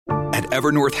At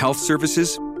Evernorth Health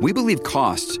Services, we believe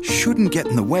costs shouldn't get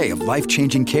in the way of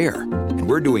life-changing care, and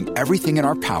we're doing everything in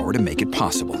our power to make it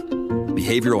possible.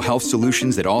 Behavioral health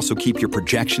solutions that also keep your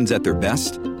projections at their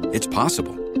best? It's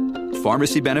possible.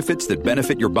 Pharmacy benefits that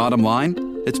benefit your bottom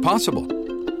line? It's possible.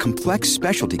 Complex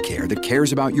specialty care that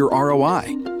cares about your ROI?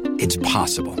 It's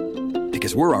possible.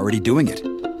 Because we're already doing it.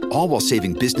 All while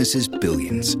saving businesses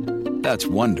billions. That's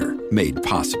Wonder made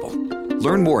possible.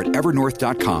 Learn more at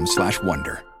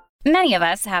evernorth.com/wonder. Many of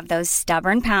us have those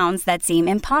stubborn pounds that seem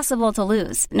impossible to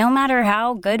lose, no matter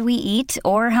how good we eat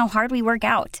or how hard we work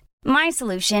out. My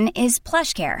solution is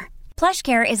PlushCare.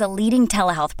 PlushCare is a leading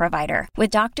telehealth provider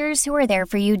with doctors who are there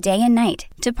for you day and night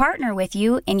to partner with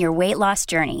you in your weight loss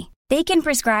journey. They can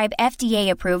prescribe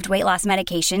FDA-approved weight loss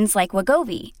medications like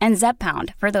Wegovy and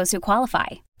Zepbound for those who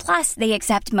qualify. Plus, they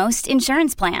accept most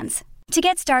insurance plans. To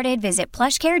get started, visit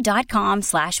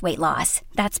plushcare.com/weight loss.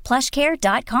 That's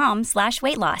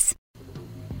plushcare.com/weight loss.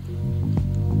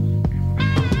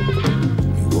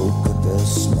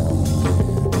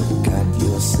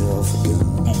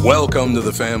 Welcome to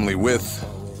the family with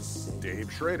Dave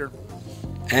Schrader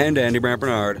and Andy Brandt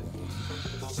Bernard.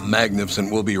 Magnificent.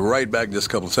 We'll be right back in just a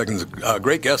couple of seconds.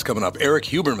 Great guest coming up, Eric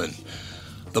Huberman.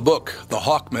 The book, The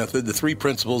Hawk Method, The 3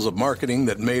 Principles of Marketing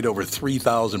That Made Over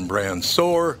 3,000 Brands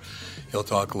Soar. He'll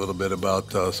talk a little bit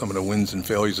about some of the wins and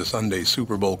failures of Sunday's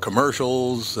Super Bowl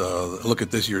commercials. Look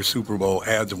at this year's Super Bowl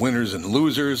ads, winners and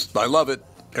losers. I love it.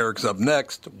 Eric's up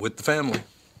next with the family.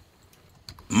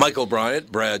 Michael Bryant,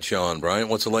 Bradshaw and Bryant,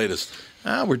 what's the latest?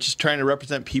 We're just trying to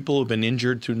represent people who've been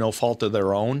injured through no fault of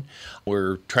their own.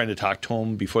 We're trying to talk to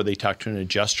them before they talk to an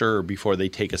adjuster or before they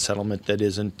take a settlement that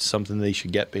isn't something they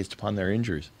should get based upon their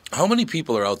injuries. How many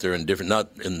people are out there not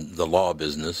in the law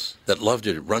business, that love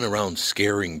to run around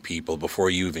scaring people before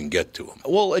you even get to them?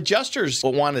 Well, adjusters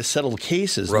want to settle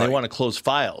cases and they want to close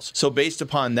files. So based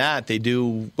upon that, they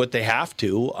do what they have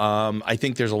to. I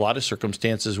think there's a lot of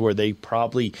circumstances where they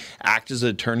probably act as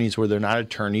attorneys where they're not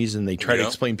attorneys and they try to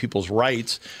explain people's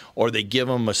rights, or they give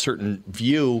them a certain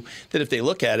view that if they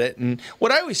look at it. And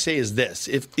what I always say is this: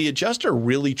 if the adjuster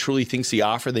really truly thinks the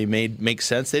offer they made makes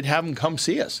sense, they'd have them come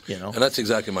see us. And that's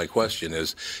exactly my question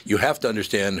is, you have to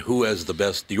understand who has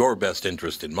your best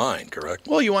interest in mind, correct?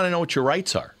 Well, you want to know what your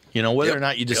rights are. Whether or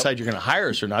not you decide you're going to hire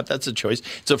us or not, that's a choice.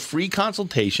 It's a free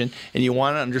consultation, and you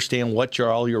want to understand what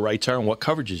all your rights are and what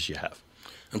coverages you have.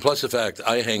 And plus the fact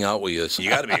I hang out with you, so you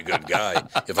got to be a good guy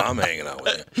if I'm hanging out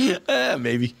with you.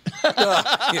 Maybe.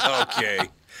 Okay.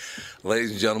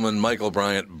 Ladies and gentlemen, Michael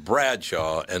Bryant,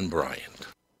 Bradshaw and Bryant.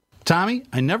 Tommy,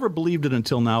 I never believed it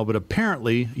until now, but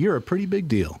apparently you're a pretty big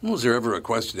deal. Was there ever a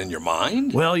question in your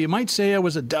mind? Well, you might say I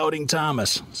was a doubting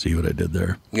Thomas. See what I did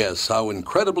there? Yes, how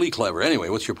incredibly clever. Anyway,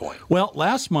 what's your point? Well,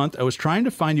 last month I was trying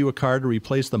to find you a car to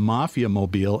replace the Mafia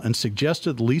Mobile and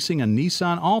suggested leasing a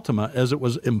Nissan Altima as it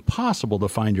was impossible to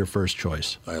find your first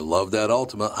choice. I love that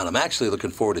Altima, and I'm actually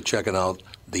looking forward to checking out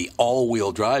the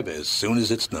all-wheel drive as soon as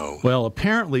it snows. Well,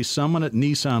 apparently someone at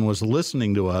Nissan was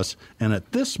listening to us, and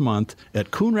at this month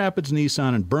at Coon Rapids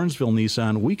Nissan and Burnsville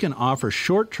Nissan, we can offer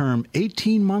short-term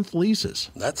 18-month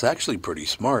leases. That's actually pretty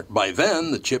smart. By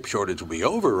then, the chip shortage will be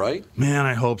over, right? Man,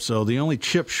 I hope so. The only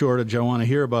chip shortage I want to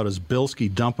hear about is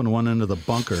Bilski dumping one into the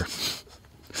bunker.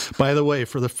 By the way,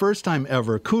 for the first time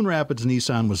ever, Coon Rapids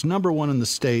Nissan was #1 in the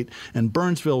state, and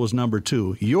Burnsville was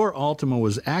 #2. Your Altima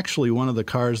was actually one of the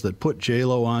cars that put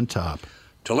J-Lo on top.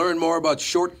 To learn more about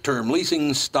short-term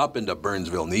leasing, stop into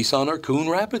Burnsville Nissan or Coon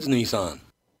Rapids Nissan.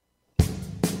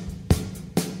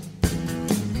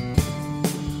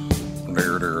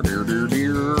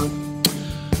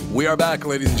 We are back,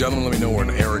 ladies and gentlemen. Let me know when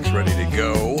Eric's ready to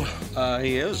go.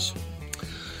 He is.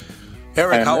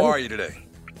 Eric, how are you today?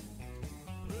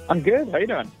 I'm good. How you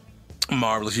doing?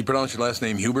 Marvelous. You pronounce your last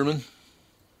name Huberman?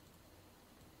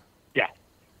 Yeah.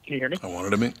 Can you hear me? I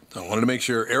wanted to make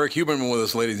sure. Eric Huberman with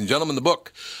us, ladies and gentlemen. The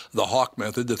book, The Hawk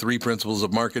Method, The 3 Principles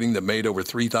of Marketing That Made Over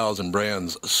 3,000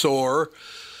 Brands Soar.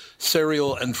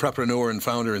 Serial entrepreneur and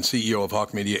founder and CEO of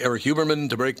Hawk Media, Eric Huberman,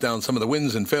 to break down some of the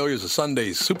wins and failures of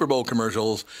Sunday's Super Bowl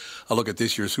commercials. A look at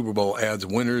this year's Super Bowl ads,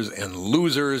 winners and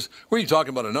losers. We're talking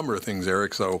about a number of things,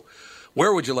 Eric. So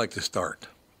where would you like to start?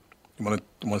 You want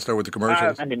to start with the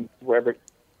commercials? Wherever.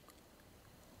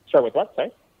 Start with what,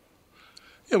 say?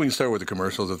 Yeah, we can start with the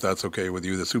commercials if that's okay with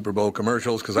you, the Super Bowl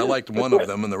commercials, because I liked one of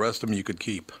them and the rest of them you could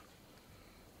keep.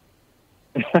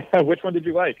 Which one did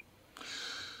you like?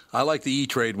 I like the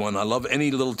E-Trade one. I love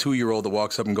any little 2-year-old that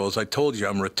walks up and goes, I told you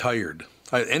I'm retired.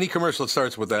 Any commercial that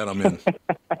starts with that, I'm in.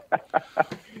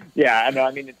 Yeah, I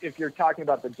know. If you're talking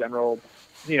about the general,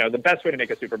 the best way to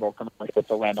make a Super Bowl commercial is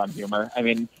to land on humor.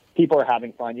 People are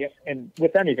having fun. And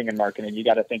with anything in marketing, you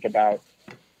got to think about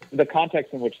the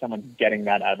context in which someone's getting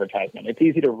that advertisement. It's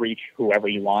easy to reach whoever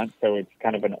you want, so it's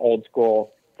kind of an old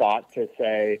school thought to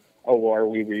say, oh, well, are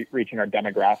we reaching our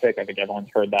demographic? I think everyone's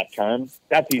heard that term.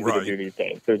 That's easy to do these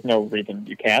days. There's no reason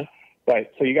you can't.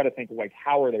 But so you got to think, like,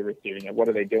 how are they receiving it? What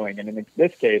are they doing? And in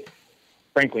this case,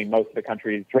 frankly, most of the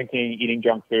country is drinking, eating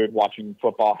junk food, watching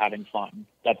football, having fun.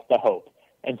 That's the hope.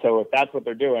 And so if that's what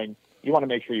they're doing, you want to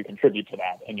make sure you contribute to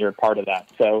that and you're a part of that.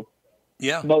 So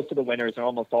most of the winners and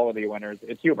almost all of the winners,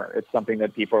 it's humor. It's something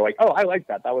that people are like, oh, I like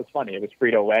that. That was funny. It was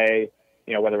Frito-Lay,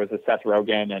 whether it was the Seth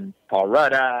Rogen and Paul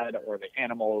Rudd ad or the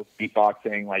animals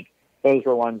beatboxing, like those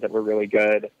were ones that were really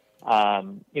good.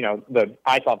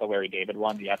 I thought the Larry David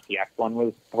one, the FTX one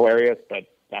was hilarious, but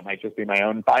that might just be my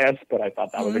own bias, but I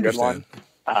thought that was a good one.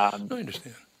 I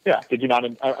understand. Yeah. Did you not?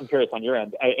 I'm curious on your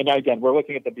end. And again, we're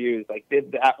looking at the views. Like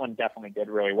that one definitely did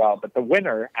really well. But the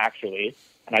winner, actually,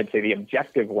 and I'd say the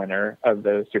objective winner of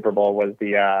the Super Bowl was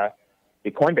the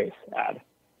Coinbase ad,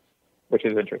 which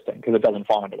is interesting because it doesn't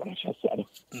fall into what I just said.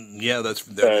 Yeah, that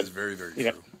is very, very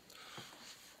true.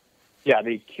 Yeah,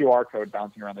 the QR code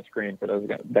bouncing around the screen for those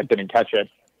that didn't catch it,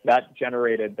 that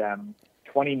generated them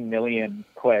 20 million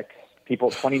clicks.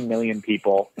 20 million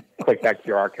people clicked that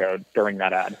QR code during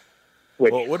that ad.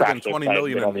 Well, it would have been 20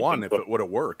 million and one if it would have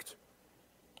worked.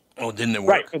 Oh, didn't it work?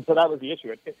 Right, and so that was the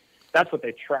issue. That's what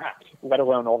they tracked, let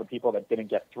alone all the people that didn't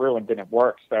get through and didn't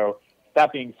work. So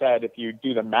that being said, if you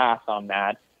do the math on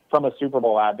that, from a Super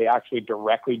Bowl ad, they actually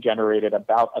directly generated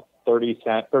about a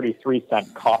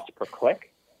 33-cent cost per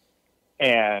click.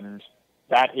 And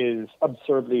that is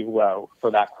absurdly low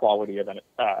for that quality of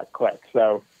a click.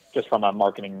 So just from a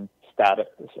marketing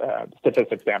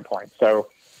statistics standpoint. So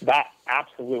that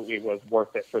absolutely was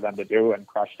worth it for them to do and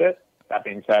crushed it. That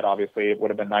being said, obviously, it would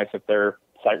have been nice if their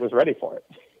site was ready for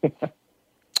it.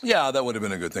 Yeah, that would have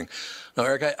been a good thing. Now,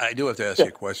 Eric, I do have to ask you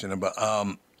a question about.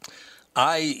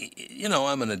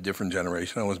 I'm in a different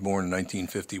generation. I was born in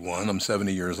 1951. I'm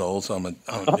 70 years old, so I'm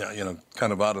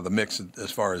kind of out of the mix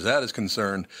as far as that is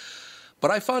concerned. But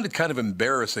I found it kind of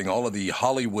embarrassing, all of the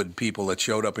Hollywood people that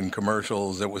showed up in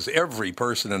commercials. It was every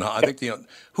person. And I think,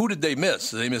 who did they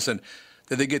miss? Did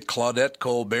they get Claudette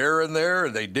Colbert in there? Or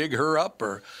they dig her up?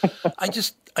 Or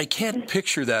I can't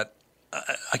picture that.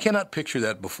 I cannot picture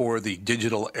that before the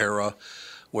digital era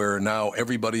where now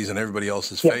everybody's in everybody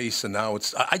else's face. And now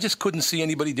I just couldn't see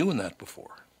anybody doing that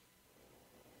before.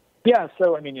 Yeah.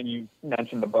 So, and you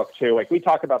mentioned the book too. Like we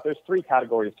talk about, there's 3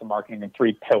 categories to marketing and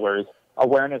 3 pillars: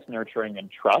 awareness, nurturing, and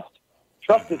trust.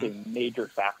 Trust is a major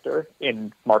factor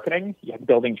in marketing,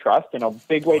 building trust. And a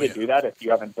big way to do that, if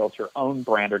you haven't built your own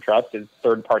brand or trust, is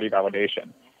third-party validation.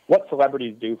 What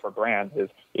celebrities do for brands is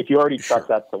if you already trust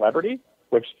that celebrity,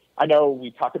 which I know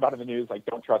we talk about in the news, like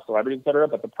don't trust celebrities, et cetera,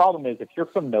 but the problem is if you're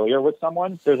familiar with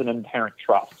someone, there's an inherent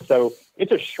trust. So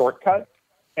it's a shortcut.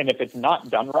 And if it's not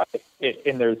done right, it's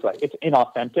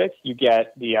inauthentic. You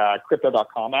get the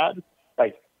Crypto.com ad,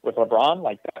 like with LeBron,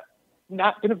 like that.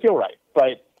 Didn't feel right.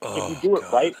 But if you do it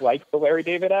right, like the Larry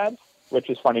David ad, which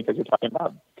is funny because you're talking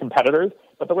about competitors,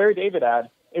 but the Larry David ad,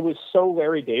 it was so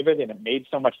Larry David and it made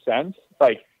so much sense.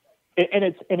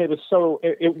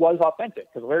 It was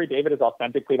authentic because Larry David is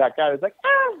authentically that guy who's like,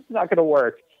 it's not going to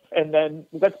work. And then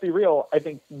let's be real, I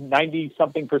think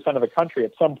 90-something% of the country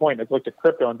at some point has looked at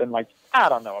crypto and been like, I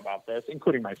don't know about this,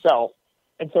 including myself.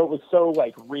 And so it was so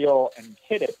like real and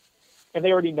hit it. And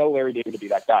they already know Larry David to be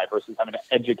that guy versus having to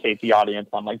educate the audience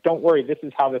on like, don't worry, this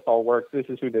is how this all works. This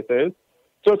is who this is.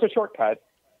 So it's a shortcut,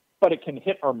 but it can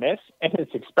hit or miss, and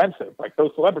it's expensive. Like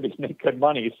those celebrities make good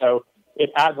money. So it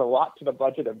adds a lot to the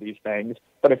budget of these things.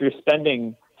 But if you're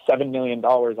spending $7 million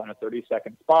on a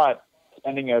 30-second spot,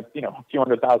 spending a few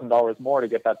 $100,000 more to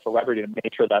get that celebrity to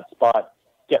make sure that spot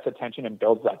gets attention and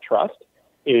builds that trust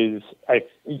is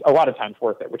a lot of times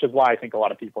worth it, which is why I think a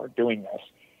lot of people are doing this.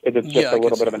 It's just a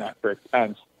little bit of an extra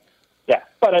expense. Yeah,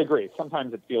 but I agree.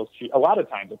 Sometimes it feels a lot of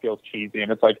times it feels cheesy,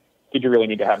 and it's like, did you really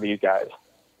need to have these guys?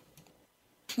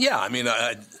 Yeah,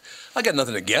 I got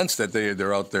nothing against that.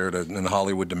 They're out there in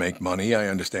Hollywood to make money. I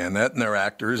understand that, and they're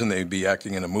actors, and they'd be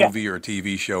acting in a movie or a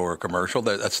TV show or a commercial.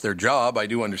 That's their job. I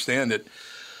do understand it.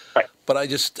 Right. But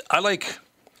I like,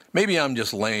 maybe I'm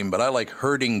just lame, but I like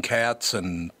herding cats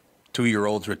and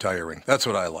 2-year-olds retiring. That's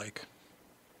what I like.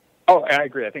 Oh, I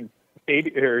agree. I think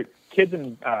kids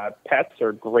and pets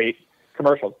are great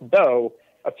commercials. Though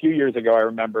a few years ago, I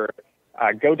remember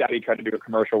GoDaddy tried to do a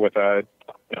commercial with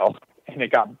and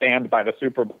it got banned by the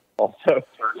Super Bowl. So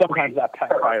sometimes that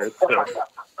backfires too.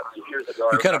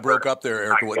 You kind of broke up there,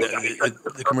 Eric.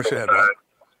 The commercial had what?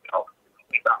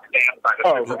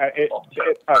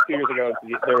 A few years ago,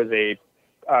 there was a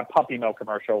puppy mill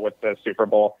commercial with the Super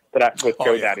Bowl with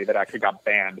GoDaddy that actually got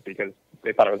banned because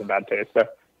they thought it was in bad taste. So,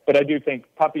 but I do think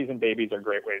puppies and babies are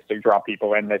great ways to draw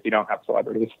people in if you don't have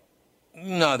celebrities.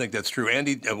 No, I think that's true.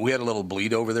 Andy, we had a little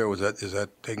bleed over there. Is that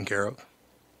taken care of?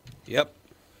 Yep.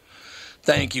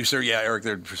 Thank you, sir. Yeah,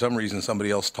 Eric, for some reason, somebody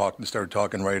else started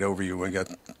talking right over you. I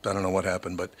don't know what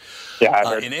happened, but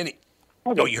yeah,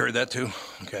 you heard that too?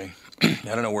 Okay. I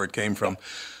don't know where it came from.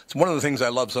 It's one of the things I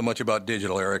love so much about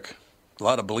digital, Eric. A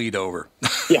lot of bleed over.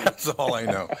 Yeah. That's all I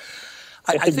know.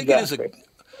 I think it is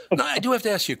No, I do have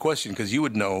to ask you a question because you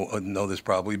would know this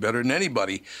probably better than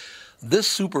anybody. This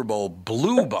Super Bowl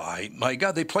blew by. My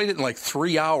God, they played it in like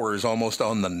 3 hours almost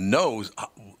on the nose.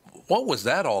 What was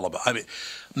that all about? I mean,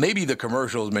 maybe the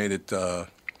commercials made it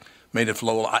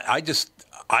flow.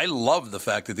 I love the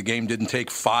fact that the game didn't take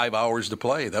 5 hours to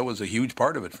play. That was a huge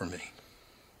part of it for me.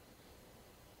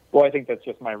 Well, I think that's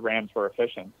just my Rams were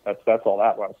efficient. That's all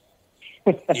that was.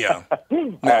 Yeah.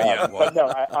 But no,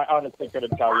 I honestly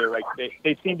couldn't tell you. Like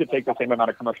they seem to take the same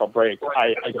amount of commercial breaks.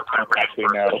 I just don't actually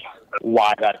know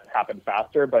why that happened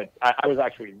faster, but I was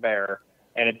actually there,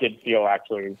 and it did feel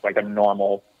actually like a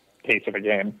normal pace of a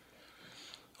game.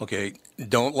 Okay,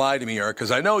 don't lie to me, Eric,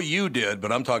 because I know you did,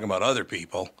 but I'm talking about other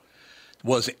people.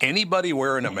 Was anybody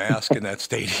wearing a mask in that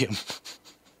stadium?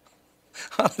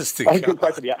 Honestly, good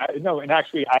question. Yeah, no, and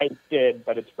actually I did,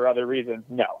 but it's for other reasons.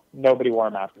 No, nobody wore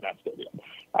a mask in that stadium.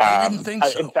 I didn't think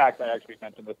so. In fact, I actually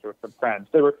mentioned this to some friends.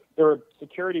 There were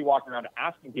security walking around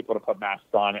asking people to put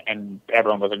masks on, and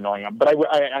everyone was ignoring them. But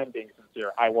I'm being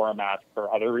sincere. I wore a mask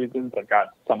for other reasons. I've got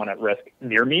someone at risk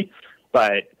near me,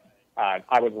 but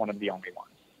I was one of the only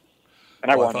ones.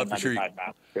 And I wore a 95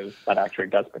 mask because that actually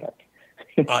does protect.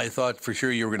 I thought for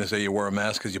sure you were going to say you wore a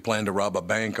mask because you planned to rob a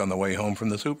bank on the way home from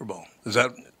the Super Bowl. Is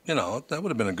that, that would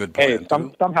have been a good plan,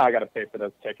 too. Somehow I got to pay for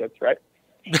those tickets, right?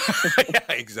 Yeah,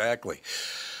 exactly.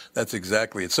 That's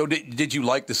exactly it. So did you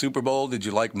like the Super Bowl? Did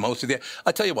you like most of the –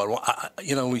 I tell you what,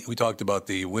 we talked about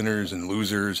the winners and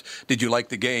losers. Did you like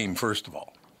the game, first of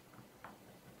all?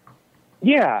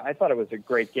 Yeah, I thought it was a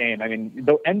great game. I mean,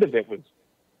 the end of it was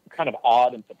kind of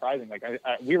odd and surprising. Like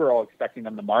we were all expecting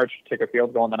them to march, kick a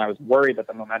field goal, and then I was worried that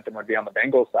the momentum would be on the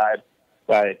Bengals side,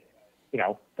 but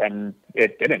then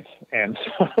it didn't. And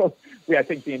so I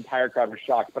think the entire crowd was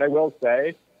shocked. But I will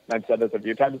say, and I've said this a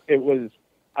few times,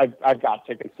 I've got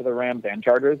tickets to the Rams and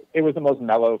Chargers. It was the most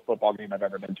mellow football game I've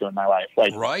ever been to in my life.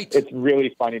 Like, right. It's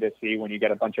really funny to see when you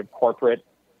get a bunch of corporate,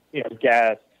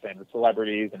 guests and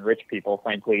celebrities and rich people,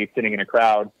 frankly, sitting in a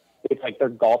crowd. It's like they're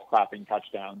golf clapping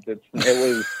touchdowns. It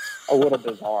was a little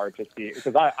bizarre to see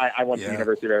because I went to the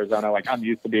University of Arizona. Like I'm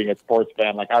used to being a sports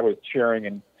fan. Like I was cheering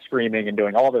and screaming and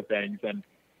doing all the things, and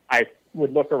I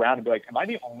would look around and be like, "Am I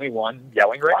the only one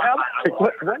yelling right now? Like,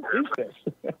 what is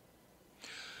this?"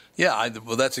 Yeah,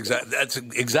 that's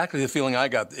exactly the feeling I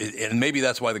got, and maybe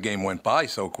that's why the game went by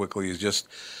so quickly. And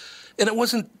it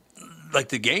wasn't like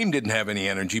the game didn't have any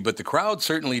energy, but the crowd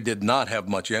certainly did not have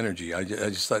much energy. I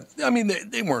just thought, I mean,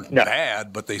 they weren't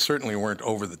bad, but they certainly weren't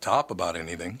over the top about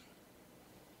anything.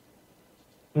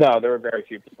 No, there were very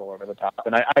few people over the top.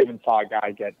 And I even saw a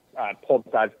guy get pulled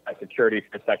aside by security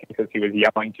for a second because he was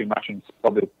yelling too much and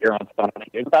spilled his beer on something.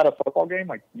 Is that a football game?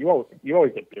 Like, you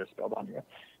always get beer spilled on you.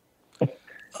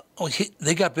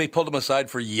 They pulled him aside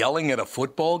for yelling at a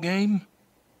football game?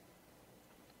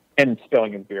 And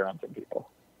spilling his beer on some people.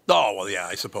 Oh, well, yeah,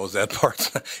 I suppose that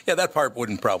part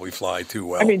wouldn't probably fly too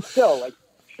well. I mean, still, like,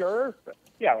 sure. But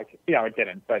yeah, it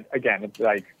didn't. But again, it's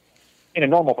like in a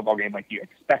normal football game, like you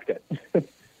expect it.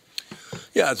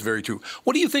 Yeah, that's very true.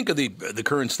 What do you think of the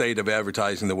current state of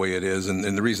advertising the way it is? And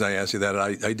the reason I ask you that,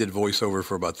 I did voiceover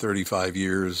for about 35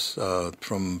 years,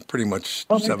 from pretty much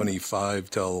 75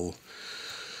 till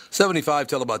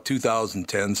about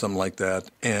 2010, something like that.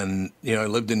 And, I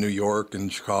lived in New York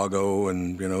and Chicago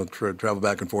and, travel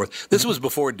back and forth. This was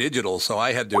before digital, so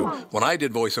I had to, when I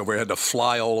did voiceover, I had to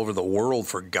fly all over the world,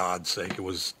 for God's sake. It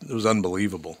was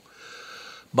unbelievable.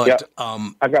 But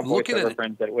I've got voiceover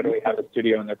friends that literally have a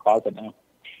studio in their closet now.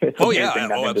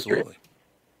 Absolutely.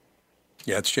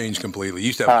 Yeah, it's changed completely. You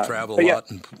used to have to travel a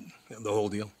lot and the whole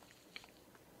deal.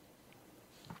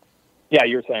 Yeah,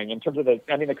 you're saying in terms of the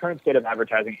current state of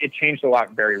advertising, it changed a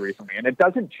lot very recently, and it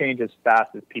doesn't change as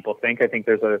fast as people think. I think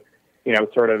there's a,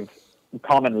 sort of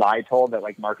common lie told that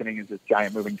like marketing is this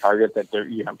giant moving target that they're,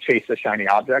 chase a shiny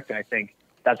object. And I think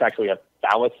that's actually a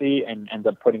fallacy and ends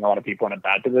up putting a lot of people in a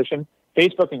bad position.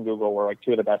 Facebook and Google were like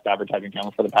two of the best advertising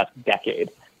channels for the past decade.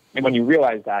 And when you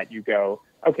realize that, you go,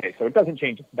 okay, so it doesn't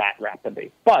change that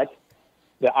rapidly. But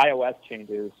the iOS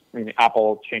changes,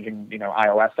 Apple changing,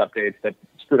 iOS updates that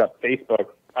screwed up Facebook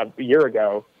a year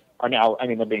ago are now,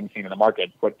 they're being seen in the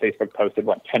market. What Facebook posted,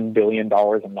 $10 billion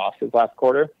in losses last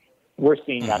quarter. we're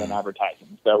seeing that in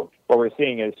advertising. So what we're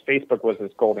seeing is Facebook was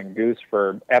this golden goose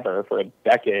forever, for a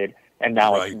decade, and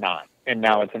now it's not. And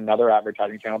now it's another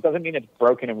advertising channel. It doesn't mean it's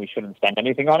broken and we shouldn't spend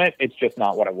anything on it. It's just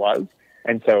not what it was.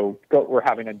 And so we're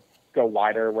having to go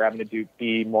wider. We're having to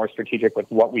be more strategic with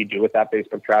what we do with that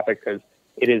Facebook traffic, because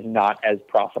it is not as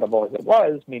profitable as it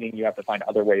was, meaning you have to find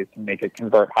other ways to make it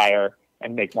convert higher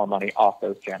and make more money off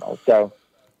those channels. So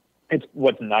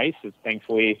what's nice is,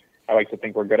 thankfully, I like to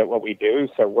think we're good at what we do.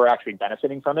 So we're actually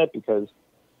benefiting from it, because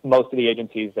most of the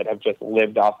agencies that have just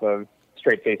lived off of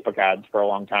straight Facebook ads for a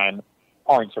long time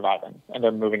aren't surviving, and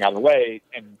they're moving out of the way.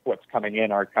 And what's coming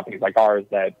in are companies like ours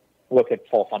that look at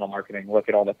full funnel marketing, look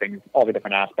at all the things, all the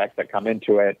different aspects that come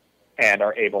into it, and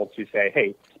are able to say,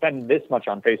 hey, spend this much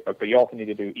on Facebook, but you also need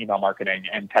to do email marketing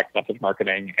and text message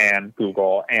marketing and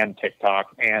Google and TikTok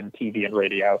and TV and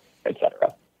radio, et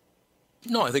cetera.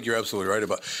 No, I think you're absolutely right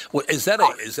about. Well, is that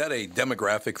a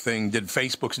demographic thing? Did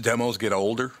Facebook's demos get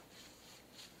older?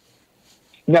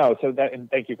 No,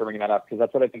 and thank you for bringing that up, because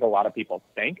that's what I think a lot of people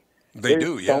think.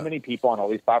 There's so many people on all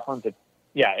these platforms.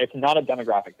 It's not a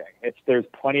demographic thing. There's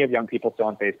plenty of young people still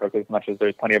on Facebook, as much as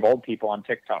there's plenty of old people on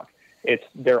TikTok.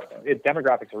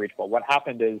 Demographics are reachable. What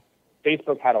happened is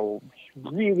Facebook had a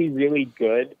really, really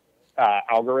good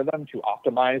algorithm to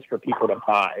optimize for people to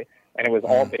buy, and it was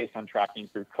all based on tracking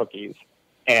through cookies.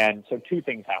 And so two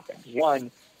things happened.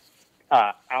 One,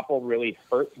 Apple really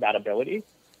hurt that ability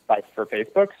for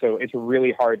Facebook, so it's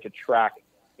really hard to track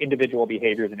individual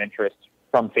behaviors and interests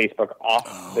from Facebook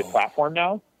off the platform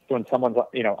now. So when someone's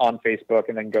on Facebook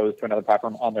and then goes to another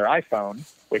platform on their iPhone,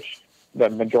 which the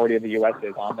majority of the U.S.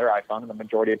 is on their iPhone, and the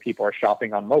majority of people are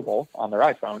shopping on mobile on their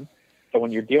iPhone. So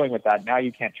when you're dealing with that, now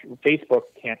Facebook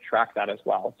can't track that as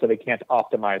well. So they can't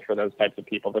optimize for those types of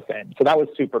people the same. So that was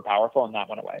super powerful, and that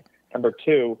went away. Number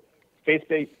two,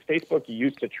 Facebook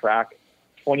used to track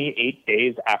 28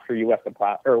 days after you left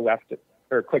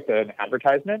or clicked an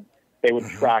advertisement. They would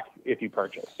track if you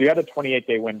purchased. So you had a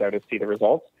 28-day window to see the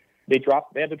results. They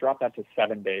had to drop that to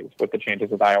 7 days with the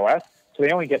changes with iOS. So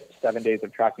they only get 7 days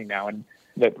of tracking now. And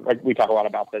we talk a lot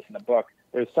about this in the book.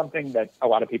 There's something that a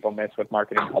lot of people miss with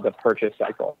marketing called the purchase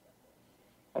cycle.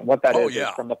 And what that is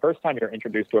from the first time you're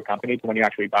introduced to a company to when you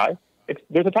actually buy,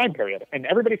 there's a time period. And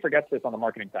everybody forgets this on the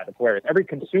marketing side. It's hilarious. Every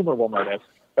consumer will know this,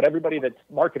 but everybody that's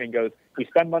marketing goes, we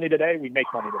spend money today, we make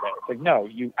money today. It's like, no,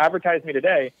 you advertise me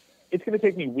today, it's going to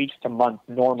take me weeks to months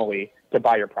normally to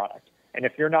buy your product. And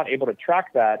if you're not able to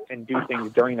track that and do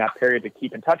things during that period to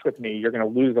keep in touch with me, you're going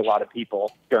to lose a lot of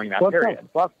people during that period.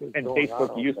 And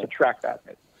Facebook used to track that.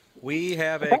 We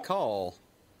have a call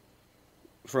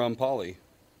from Paulie.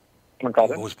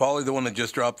 Was Paulie the one that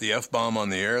just dropped the F-bomb on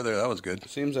the air there? That was good.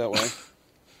 Seems that way.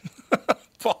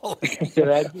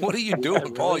 Paulie, what are you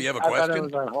doing, Paul? You have a question? I thought it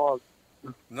was on hold.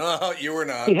 No, you were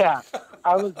not. Yeah,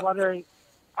 I was wondering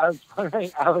what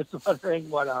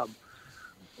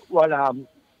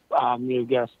you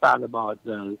guys thought about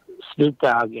the Snoop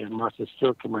Dogg and Martha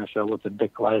Stewart commercial with the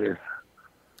Bic lighter.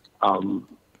 I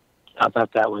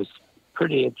thought that was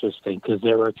pretty interesting, because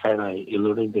they were kind of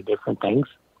alluding to different things.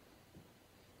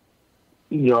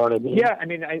 You know what I mean? Yeah, I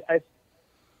mean, I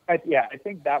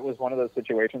think that was one of those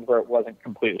situations where it wasn't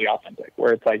completely authentic,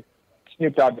 where it's like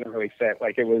Snoop Dogg didn't really fit.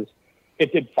 Like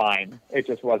it did fine. It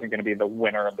just wasn't going to be the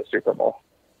winner of the Super Bowl.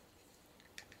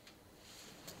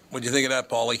 What'd you think of that,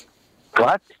 Paulie?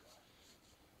 What?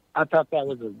 I thought that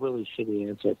was a really shitty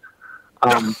answer.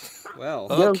 Well,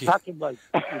 they were talking about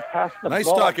you passed the nice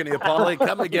ball. Talking to you, Paulie.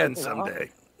 Come again someday.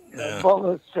 The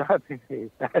ball is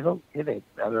strawberries. I don't get it.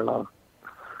 I don't know.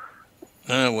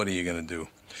 What are you going to do?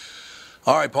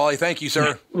 All right, Paulie. Thank you,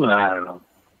 sir. I don't know.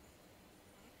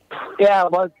 Yeah,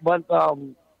 but I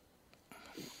don't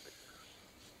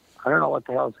know what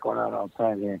the hell is going on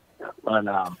outside here. But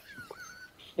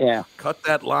yeah. Cut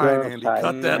that line, Andy.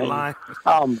 Cut that line.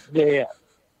 Yeah.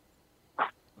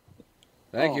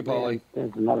 Thank you, Paulie. Man,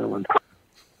 there's another one.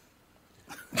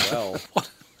 Well,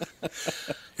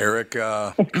 Eric.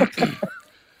 There's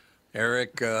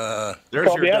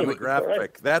your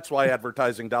demographic. That's why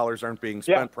advertising dollars aren't being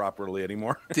spent properly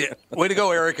anymore. Yeah. Way to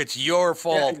go, Eric. It's your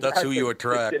fault. Yeah, exactly. That's who you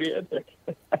attract.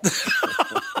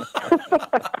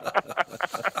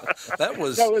 That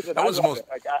was the most.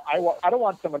 Like, I don't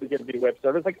want someone to give me lip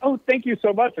service. Like, oh, thank you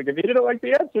so much. Like, if you didn't like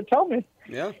the answer, tell me.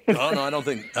 Yeah. No, I don't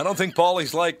think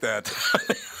Paulie's like that.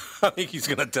 I think he's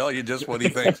going to tell you just what he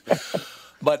thinks.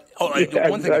 But one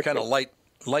thing to kind of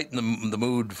lighten the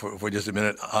mood for just a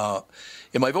minute.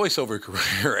 In my voiceover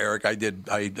career, Eric,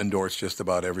 I endorsed just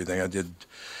about everything. I did,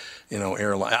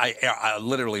 airline. I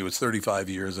literally was 35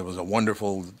 years. It was a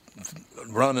wonderful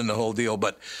run and the whole deal.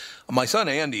 But my son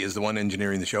Andy is the one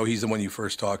engineering the show. He's the one you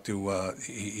first talked to.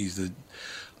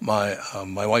 My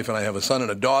wife and I have a son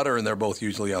and a daughter, and they're both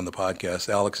usually on the podcast.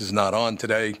 Alex is not on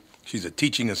today. She's a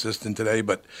teaching assistant today.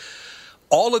 But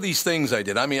all of these things I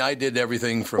did. I mean, I did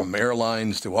everything from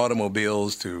airlines to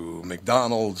automobiles to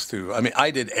McDonald's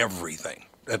I did everything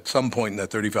at some point in that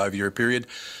 35-year period.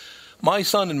 My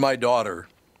son and my daughter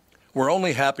were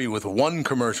only happy with one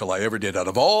commercial I ever did. Out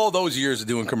of all those years of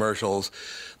doing commercials,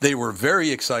 they were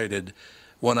very excited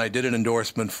when I did an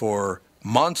endorsement for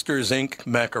Monsters, Inc.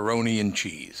 macaroni and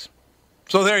cheese.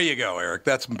 So there you go, Eric.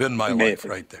 That's been my life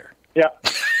right there. Yeah.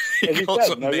 As you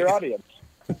said, know your audience.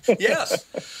 Yes.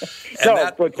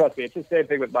 But trust me, it's the same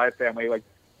thing with my family. Like,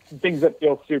 things that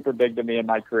feel super big to me in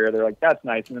my career, they're like, that's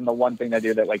nice. And then the one thing I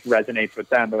do that like resonates with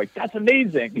them, they're like, that's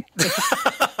amazing.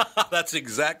 That's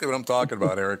exactly what I'm talking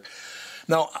about, Eric.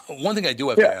 Now, one thing I do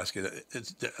have to ask you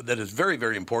that is very,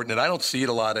 very important, and I don't see it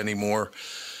a lot anymore.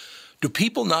 Do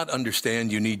people not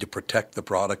understand you need to protect the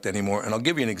product anymore? And I'll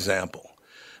give you an example.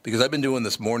 Because I've been doing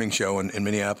this morning show in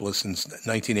Minneapolis since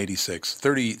 1986,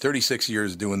 36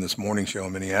 years doing this morning show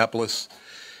in Minneapolis.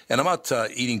 And I'm out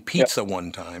eating pizza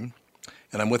one time,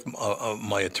 and I'm with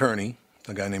my attorney,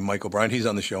 a guy named Michael Bryant. He's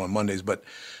on the show on Mondays. But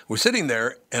we're sitting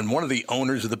there, and one of the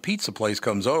owners of the pizza place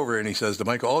comes over, and he says to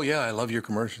Michael, "Oh, yeah, I love your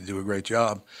commercials. You do a great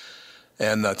job.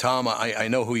 And, Tom, I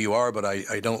know who you are, but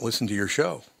I don't listen to your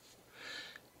show."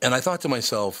 And I thought to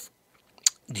myself,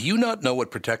 do you not know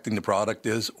what protecting the product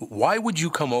is? Why would you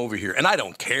come over here? And I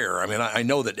don't care. I mean, I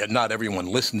know that not everyone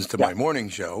listens to my morning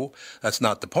show. That's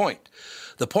not the point.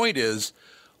 The point is,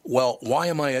 well, why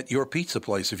am I at your pizza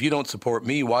place? If you don't support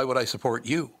me, why would I support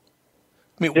you?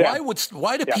 I mean,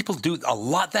 why do people do a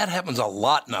lot? That happens a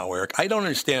lot now, Eric. I don't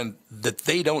understand that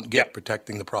they don't get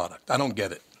protecting the product. I don't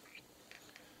get it.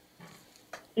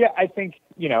 Yeah, I think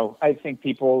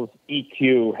people's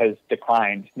EQ has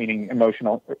declined, meaning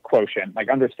emotional quotient, like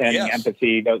understanding,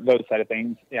 empathy, those side of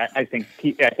things. Yeah, I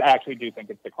actually do think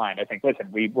it's declined. I think,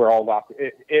 listen, we were all locked.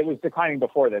 It was declining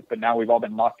before this, but now we've all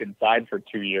been locked inside for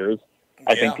 2 years.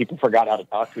 I think people forgot how to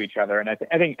talk to each other. And I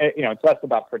think it's less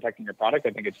about protecting your product.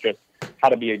 I think it's just how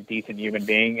to be a decent human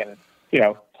being. And,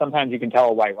 sometimes you can tell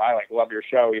a white lie, like, love your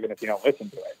show, even if you don't listen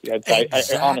to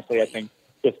it. Honestly, I think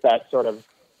just that sort of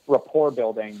rapport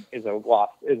building is a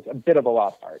bit of a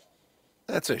lost art.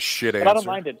 That's a shit answer. But I don't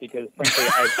mind it because, frankly,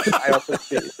 I also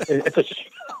see it's a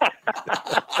shit.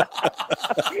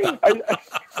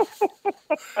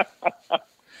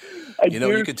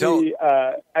 You can tell. Go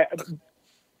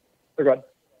ahead.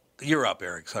 You're up,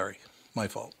 Eric. Sorry. My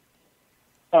fault.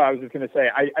 Oh, I was just going to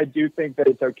say, I do think that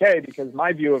it's okay because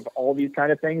my view of all these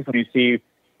kind of things, when you see,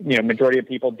 majority of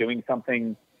people doing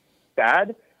something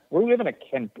bad, we live in a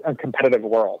competitive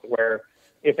world where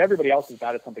if everybody else is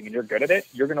bad at something and you're good at it,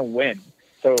 you're going to win.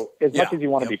 So as much as you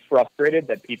want to be frustrated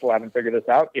that people haven't figured this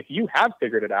out, if you have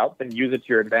figured it out, then use it to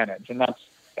your advantage. And that's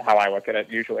how I look at it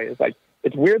usually. It's like,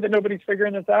 it's weird that nobody's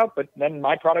figuring this out, but then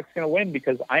my product's going to win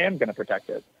because I am going to protect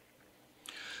it.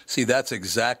 See, that's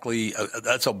exactly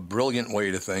that's a brilliant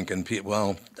way to think, and people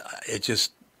don't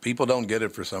get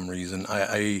it for some reason.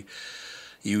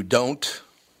 You don't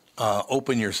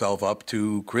open yourself up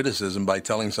to criticism by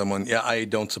telling someone, "Yeah, I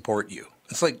don't support you."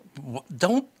 It's like,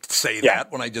 don't say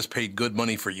that when I just paid good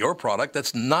money for your product.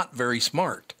 That's not very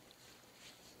smart.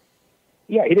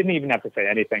 Yeah, he didn't even have to say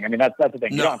anything. I mean, that's the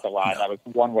thing. You don't have to lie. That was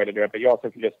one way to do it, but you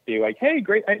also could just be like, "Hey,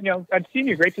 great, I've seen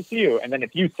you. Great to see you." And then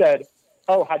if you said,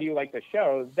 "Oh, how do you like the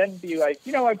show?" then be like,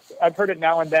 I've heard it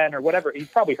now and then or whatever. He's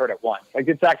probably heard it once. Like,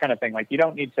 it's that kind of thing. Like, you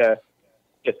don't need to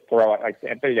just throw it. Like,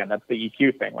 but again, that's the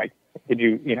EQ thing. Like,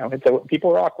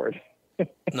 people are awkward.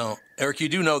 No, Eric, you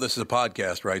do know this is a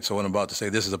podcast, right? So when I'm about to say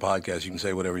this is a podcast, you can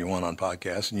say whatever you want on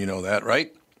podcasts, and you know that,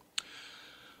 right?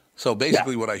 So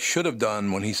basically what I should have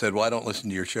done when he said, "Well, I don't listen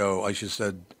to your show," I should have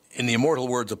said, in the immortal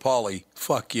words of Paulie,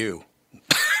 "Fuck you."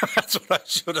 That's what I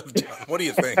should have done. What do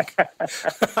you think?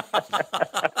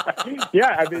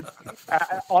 Yeah, I mean,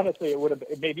 honestly, it would have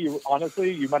you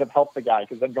might have helped the guy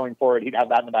because then going forward, he'd have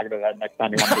that in the back of his head next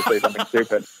time he wanted to say something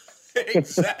stupid.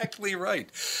 Exactly right.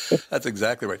 That's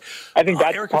exactly right. I think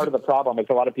that's part of the problem is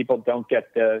a lot of people don't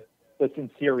get the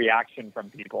sincere reaction from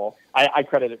people. I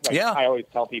credit it. I always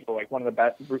tell people, like, one of the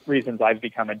best reasons I've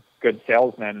become a good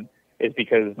salesman is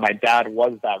because my dad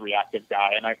was that reactive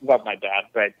guy, and I love my dad,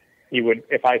 but he would,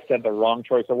 if I said the wrong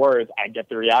choice of words, I'd get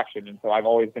the reaction. And so I've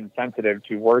always been sensitive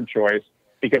to word choice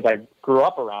because I grew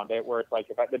up around it where it's like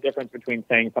the difference between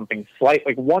saying something slight,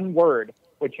 like one word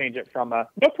would change it from a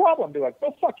no problem to like,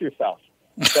 go fuck yourself.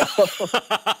 So.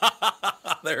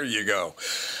 There you go.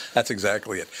 That's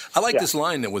exactly it. I like this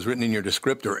line that was written in your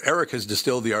descriptor. Eric has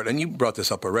distilled the art, and you brought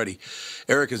this up already.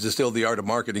 Eric has distilled the art of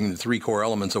marketing into 3 core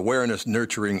elements: awareness,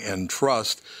 nurturing, and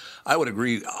trust. I would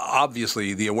agree.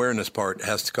 Obviously, the awareness part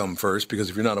has to come first, because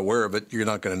if you're not aware of it, you're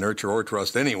not going to nurture or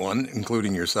trust anyone,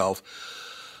 including yourself.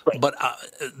 Right. But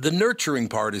the nurturing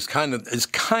part is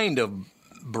kind of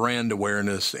brand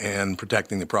awareness and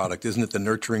protecting the product, isn't it? The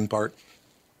nurturing part.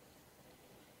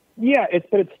 Yeah,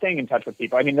 it's staying in touch with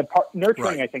people. I mean, the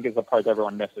nurturing, I think, is the part that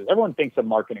everyone misses. Everyone thinks of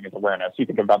marketing as awareness. You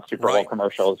think about Super Bowl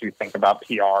commercials, you think about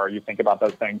PR, you think about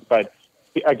those things. But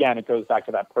again, it goes back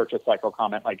to that purchase cycle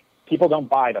comment. Like, people don't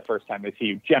buy the first time they see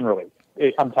you. Generally,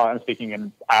 I'm speaking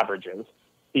in averages.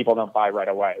 People don't buy right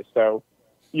away. So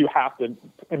you have to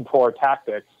employ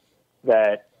tactics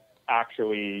that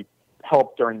actually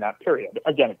help during that period.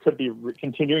 Again, it could be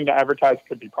continuing to advertise, it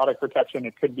could be product protection,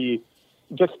 it could be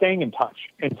just staying in touch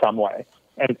in some way.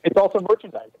 And it's also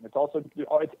merchandising. It's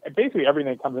basically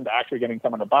everything that comes into actually getting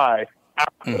someone to buy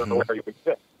after where you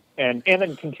exist. And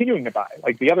then continuing to buy.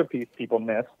 Like, the other piece people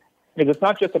miss is it's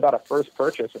not just about a first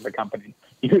purchase of the company.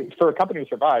 For a company to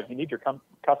survive, you need your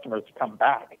customers to come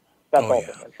back. That's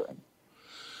also nurturing.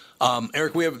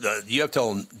 Eric, you have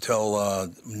till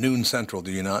noon Central,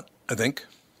 do you not, I think?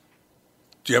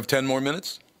 Do you have 10 more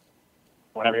minutes?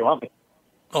 Whenever you want me.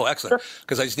 Oh, excellent.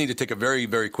 Because I just need to take a very,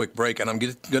 very quick break, and I'm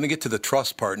going to get to the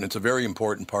trust part, and it's a very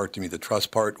important part to me, the trust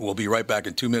part. We'll be right back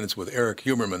in 2 minutes with Eric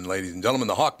Huberman, ladies and gentlemen.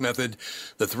 The Hawk Method,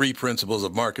 the 3 principles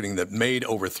of marketing that made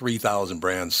over 3,000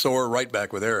 brands soar. Right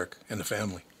back with Eric and the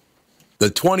family. The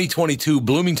 2022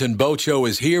 Bloomington Boat Show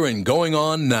is here and going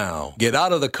on now. Get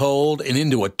out of the cold and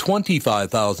into a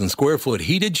 25,000 square foot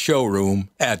heated showroom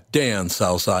at Dan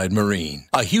Southside Marine.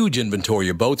 A huge inventory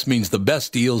of boats means the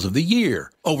best deals of the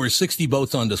year. Over 60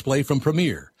 boats on display from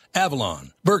Premier,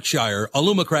 Avalon, Berkshire,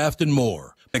 Alumacraft, and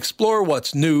more. Explore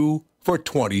what's new for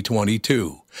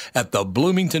 2022 at the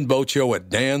Bloomington Boat Show at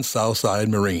Dan Southside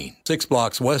Marine. 6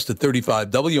 blocks west of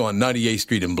 35W on 98th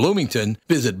Street in Bloomington.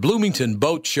 Visit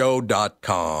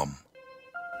bloomingtonboatshow.com.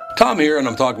 Tom here, and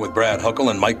I'm talking with Brad Huckle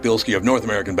and Mike Bilski of North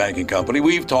American Banking Company.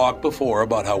 We've talked before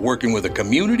about how working with a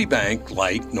community bank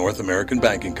like North American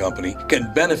Banking Company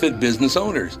can benefit business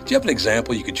owners. Do you have an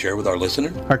example you could share with our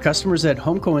listeners? Our customers at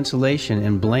Homeco Insulation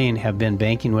in Blaine have been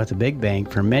banking with a big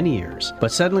bank for many years,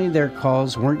 but suddenly their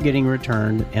calls weren't getting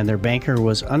returned and their banker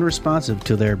was unresponsive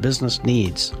to their business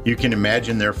needs. You can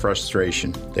imagine their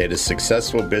frustration. They had a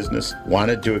successful business,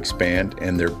 wanted to expand,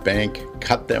 and their bank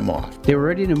cut them off. They were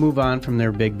ready to move on from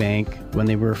their big bank. When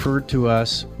they referred to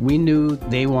us, we knew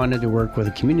they wanted to work with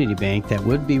a community bank that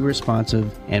would be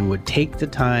responsive and would take the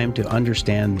time to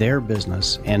understand their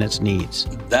business and its needs.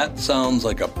 That sounds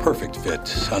like a perfect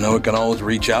fit. I know it can always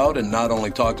reach out and not only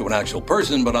talk to an actual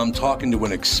person, but I'm talking to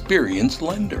an experienced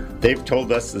lender. They've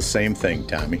told us the same thing,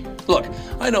 Tommy. Look,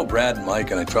 I know Brad and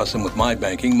Mike, and I trust them with my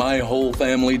banking. My whole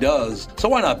family does. So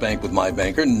why not bank with my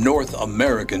banker, North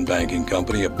American Banking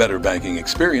Company, a better banking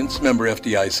experience, member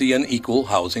FDIC, and equal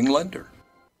housing lender.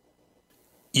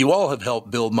 You all have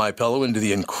helped build MyPillow into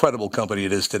the incredible company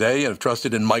it is today, and have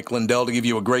trusted in Mike Lindell to give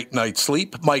you a great night's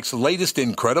sleep. Mike's latest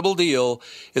incredible deal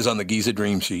is on the Giza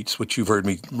Dream Sheets, which you've heard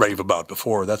me rave about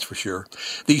before, that's for sure.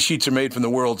 These sheets are made from the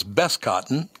world's best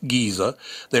cotton, Giza.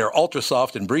 They are ultra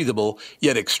soft and breathable,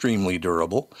 yet extremely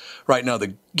durable. Right now,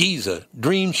 the Giza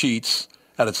Dream Sheets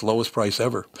at its lowest price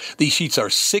ever. These sheets are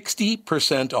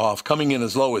 60% off, coming in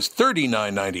as low as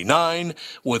 $39.99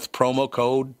 with promo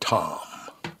code TOM.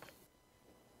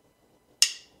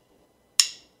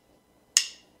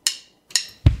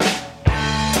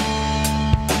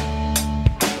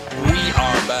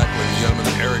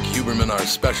 Eric Huberman, our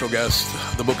special guest.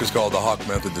 The book is called The Hawk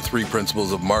Method, the 3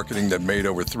 principles of marketing that made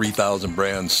over 3,000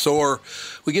 brands soar.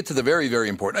 We get to the very, very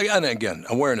important, and again,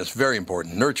 awareness, very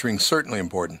important. Nurturing, certainly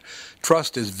important.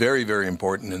 Trust is very, very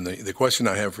important. And the question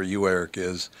I have for you, Eric,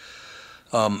 is,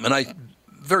 and I,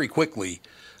 very quickly,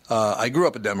 I grew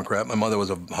up a Democrat. My mother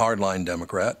was a hardline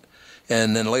Democrat.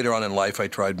 And then later on in life, I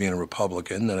tried being a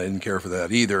Republican, and I didn't care for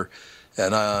that either.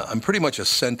 And I'm pretty much a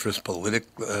centrist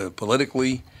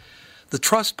politically. The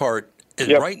trust part,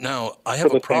 right now, I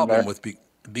have a problem with,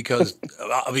 because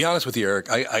I'll be honest with you, Eric,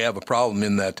 I have a problem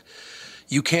in that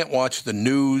you can't watch the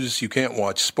news, you can't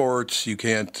watch sports, you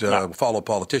can't follow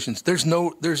politicians. There's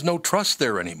no trust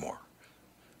there anymore.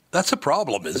 That's a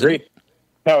problem, isn't it?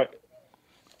 No,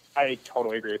 I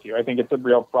totally agree with you. I think it's a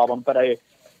real problem, but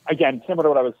again, similar to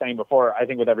what I was saying before, I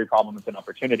think with every problem, it's an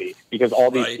opportunity, because all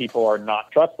these people are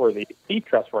not trustworthy. Be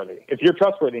trustworthy. If you're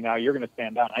trustworthy now, you're going to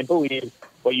stand down. I believe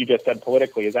what you just said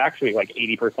politically is actually like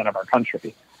 80% of our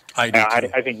country.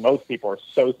 I think most people are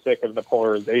so sick of the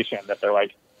polarization that they're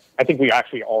like, I think we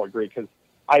actually all agree, because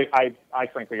I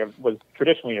frankly was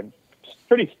traditionally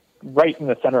pretty right in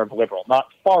the center of liberal, not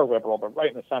far liberal, but right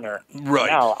in the center.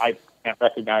 Right. Now I can't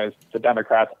recognize the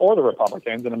Democrats or the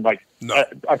Republicans, and I'm like, no.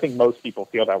 I think most people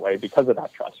feel that way because of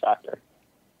that trust factor.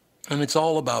 And it's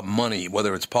all about money,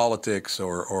 whether it's politics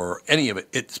or any of it.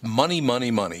 It's money,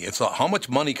 money, money. It's how much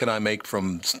money can I make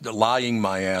from lying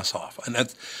my ass off? And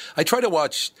I try to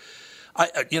watch,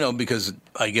 because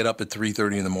I get up at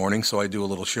 3:30 in the morning, so I do a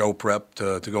little show prep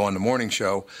to go on the morning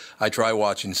show. I try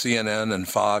watching CNN and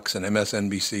Fox and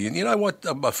MSNBC, and I watch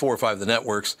about 4 or 5 of the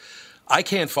networks. I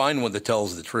can't find one that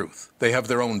tells the truth. They have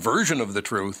their own version of the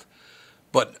truth.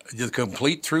 But the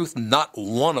complete truth, not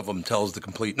one of them tells the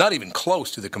complete, not even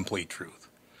close to the complete truth.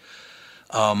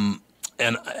 And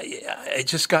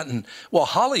it's just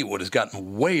Hollywood has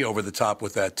gotten way over the top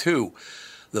with that too.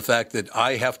 The fact that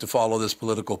I have to follow this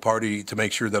political party to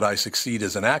make sure that I succeed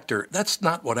as an actor, that's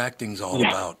not what acting's all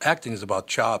about. Acting is about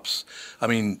chops. I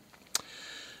mean,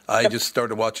 I just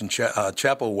started watching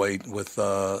Chapelwaite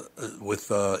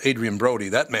with Adrian Brody.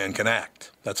 That man can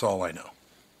act. That's all I know.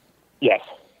 Yes.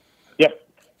 Yep.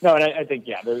 No, and I think,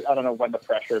 I don't know when the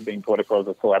pressure of being political as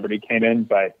a celebrity came in,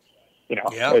 but,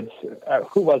 it's,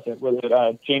 who was it? Was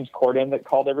it James Corden that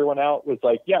called everyone out? Was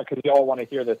like, because we all want to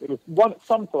hear this. It was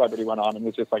some celebrity went on and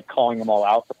was just like calling them all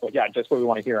out. But just what we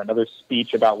want to hear. Another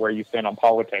speech about where you stand on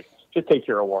politics. Just take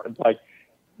your award. Like,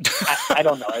 I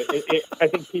don't know. I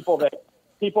think people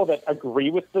that agree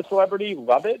with the celebrity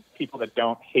love it. People that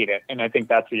don't hate it. And I think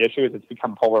that's the issue, is it's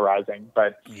become polarizing.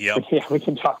 But we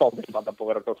can talk all day about the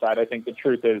political side. I think the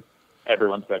truth is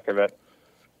everyone's sick of it.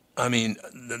 I mean,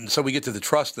 so we get to the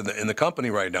trust in the company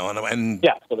right now. And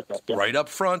right up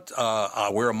front,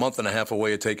 we're a month and a half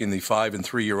away of taking the 5- and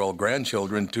 3-year-old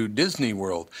grandchildren to Disney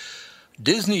World.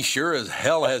 Disney sure as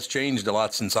hell has changed a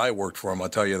lot since I worked for them, I'll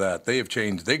tell you that. They have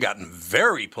changed. They've gotten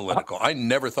very political. I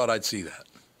never thought I'd see that.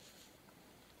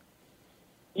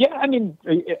 Yeah, I mean,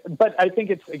 but I think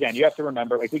it's, again, you have to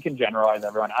remember, like, we can generalize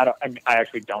everyone. I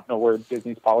actually don't know where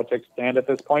Disney's politics stand at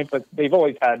this point, but they've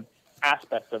always had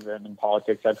aspects of them in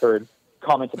politics. I've heard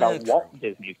comments about Walt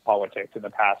Disney's politics in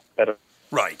the past that are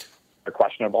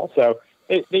questionable. So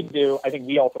they do. I think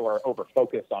we also are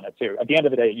over-focused on it, too. At the end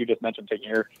of the day, you just mentioned taking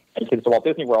your kids to Walt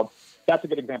Disney World. That's a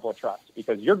good example of trust,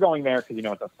 because you're going there because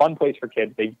it's a fun place for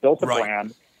kids. They've built a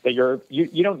brand. That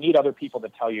you don't need other people to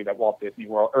tell you that Walt Disney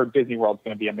World or Disney World's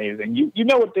going to be amazing. You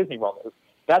know what Disney World is.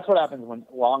 That's what happens when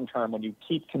long term, when you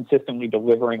keep consistently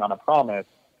delivering on a promise.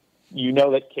 You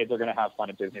know that kids are going to have fun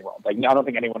at Disney World. Like, I don't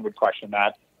think anyone would question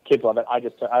that. Kids love it. I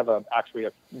have a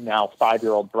now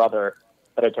 5-year-old brother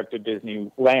that I took to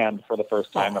Disneyland for the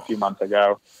first time a few months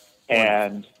ago,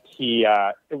 and he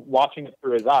watching it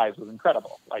through his eyes was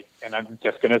incredible. Like, and I'm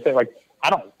just going to say, like, I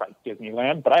don't like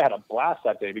Disneyland, but I had a blast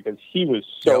that day because he was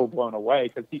so blown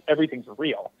away because everything's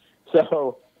real.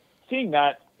 So seeing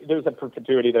that, there's a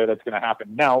perpetuity there that's going to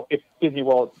happen. Now, if Disney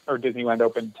World or Disneyland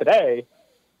opened today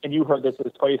and you heard this is a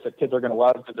place that kids are going to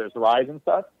love because there's rides and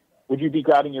stuff, would you be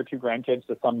grabbing your 2 grandkids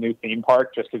to some new theme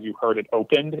park just because you heard it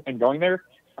opened and going there?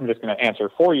 I'm just going to answer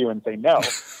for you and say no.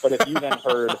 But if you then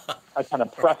heard a ton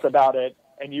of press about it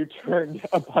and you turned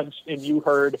a bunch and you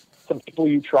heard some people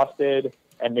you trusted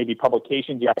and maybe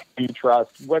publications you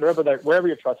trust, wherever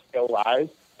your trust still lies,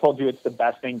 told you it's the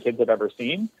best thing kids have ever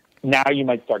seen, now you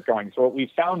might start going. So what we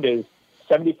found is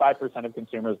 75% of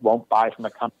consumers won't buy from a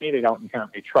company they don't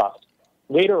inherently trust.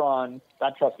 Later on,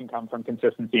 that trust can come from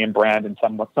consistency and brand and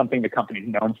something the company's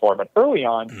known for. But early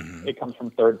on, it comes from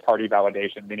third-party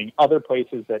validation, meaning other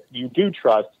places that you do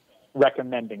trust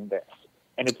recommending this.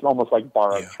 And it's almost like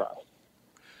borrowed trust.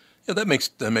 Yeah, that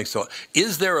makes so.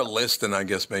 Is there a list, and I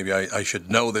guess maybe I should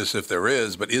know this if there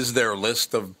is, but is there a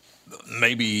list of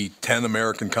maybe 10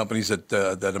 American companies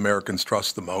that Americans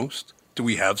trust the most? Do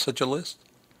we have such a list?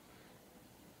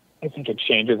 I think it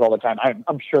changes all the time.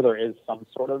 I'm sure there is some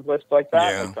sort of list like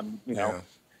that, like some,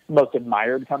 most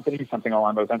admired companies, something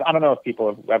along those lines. I don't know if people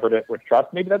have levered it with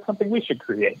trust. Maybe that's something we should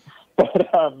create. But,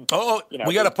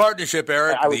 we got a partnership,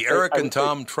 Eric. The Eric and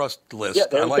Tom Trust List. Yeah,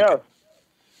 there I like it.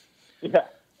 Yeah,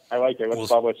 I like it.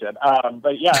 Let's publish it.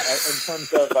 But yeah, in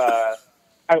terms of,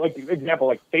 I like the example,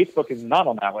 like Facebook is not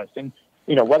on that list. And,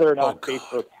 whether or not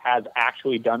Facebook has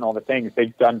actually done all the things,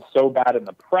 they've done so bad in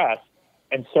the press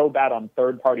and so bad on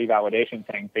third-party validation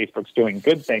saying Facebook's doing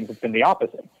good things, it's been the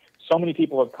opposite. So many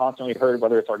people have constantly heard,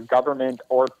 whether it's our government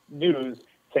or news,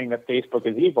 saying that Facebook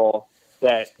is evil,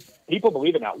 that people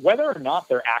believe it now, whether or not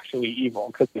they're actually evil.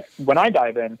 Because when I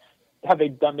dive in, have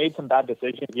they made some bad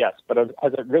decisions? Yes. But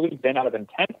has it really been out of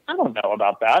intent? I don't know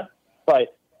about that.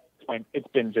 But it's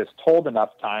been just told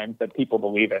enough times that people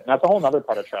believe it. And that's a whole other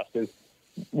part of trust is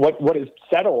what is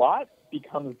said a lot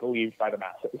becomes believed by the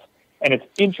masses. And it's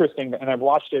interesting, and I've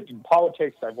watched it in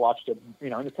politics, I've watched it,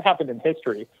 and it's happened in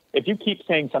history. If you keep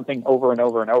saying something over and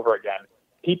over and over again,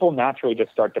 people naturally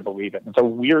just start to believe it. It's a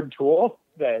weird tool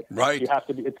that you have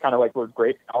to be, it's kind of like where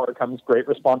great power comes great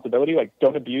responsibility. Like,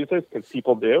 don't abuse this because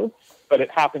people do, but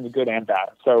it happens good and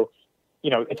bad. So,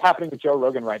 it's happening with Joe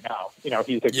Rogan right now.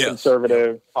 He's a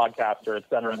conservative podcaster, et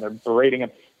cetera, and they're berating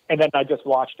him. And then I just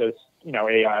watched a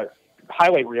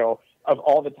highlight reel of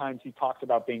all the times he talks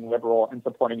about being liberal and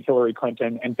supporting Hillary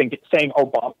Clinton and saying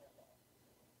Obama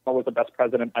was the best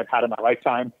president I've had in my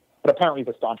lifetime, but apparently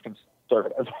he's a staunch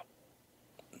conservative.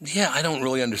 Yeah, I don't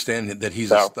really understand that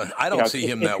he's. I don't see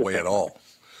him that way at all.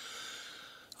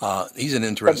 He's an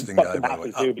interesting guy, by the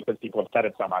way. Do because people have said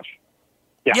it so much.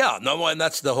 Yeah, no, and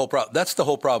that's the whole problem. That's the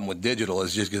whole problem with digital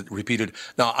is just get repeated.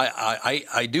 Now,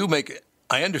 I do make.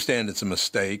 I understand it's a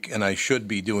mistake, and I should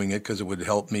be doing it because it would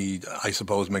help me, I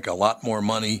suppose, make a lot more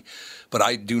money. But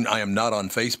I am not on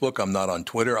Facebook. I'm not on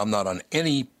Twitter. I'm not on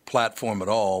any platform at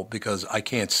all because I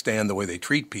can't stand the way they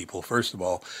treat people, first of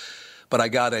all. But I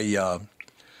got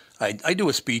I do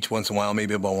a speech once in a while,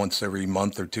 maybe about once every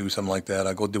month or two, something like that.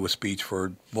 I go do a speech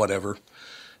for whatever.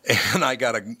 And I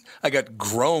got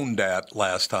groaned at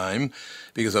last time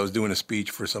because I was doing a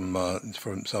speech for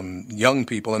some young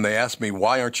people, and they asked me,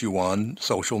 "Why aren't you on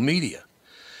social media?"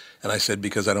 And I said,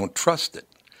 "Because I don't trust it."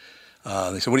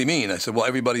 They said, "What do you mean?" I said, "Well,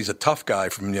 everybody's a tough guy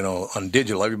from on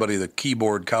digital. Everybody, the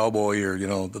keyboard cowboy or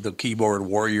the keyboard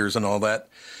warriors and all that."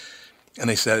 And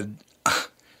they said,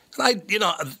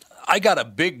 I got a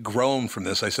big groan from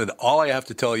this. I said, all I have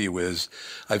to tell you is,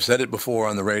 I've said it before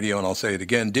on the radio and I'll say it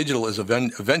again, digital is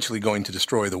eventually going to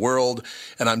destroy the world,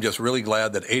 and I'm just really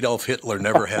glad that Adolf Hitler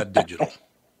never had digital.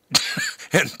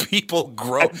 And people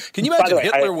groan. Can you imagine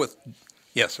Hitler with...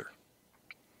 Yes, sir.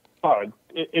 Oh,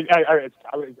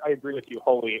 I agree with you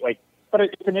wholly. But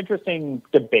it's an interesting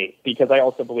debate because I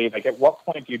also believe, at what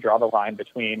point do you draw the line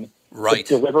between the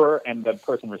deliverer and the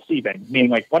person receiving?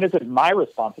 Meaning, when is it my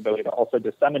responsibility to also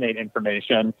disseminate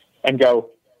information and go,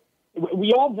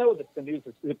 we all know that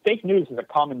fake news is a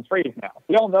common phrase now.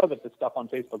 We all know that the stuff on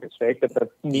Facebook is fake, that the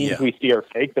memes we see are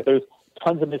fake, that there's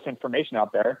tons of misinformation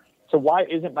out there. So why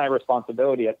isn't my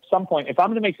responsibility at some point, if I'm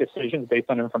going to make decisions based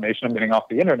on information I'm getting off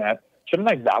the internet, shouldn't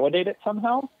I validate it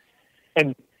somehow?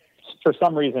 And for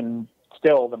some reason,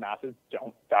 still the masses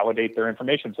don't validate their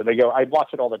information. So they go, I watch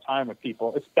it all the time with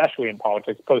people, especially in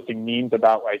politics, posting memes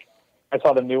about I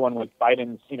saw the new one with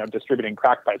Biden's, distributing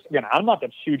crack pipes. Again, I'm not a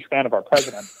huge fan of our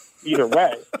president either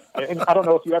way. And I don't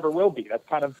know if you ever will be. That's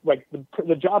kind of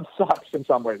the job sucks in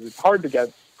some ways. It's hard to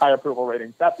get high approval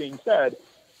ratings. That being said,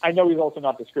 I know he's also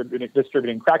not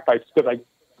distributing crack pipes because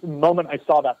the moment I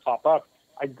saw that pop up,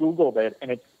 I Googled it,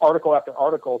 and it's article after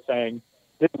article saying,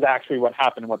 this is actually what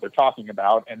happened and what they're talking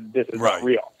about, and this is not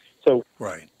real. So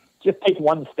just take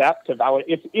one step to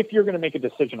validate. If you're going to make a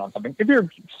decision on something, if you're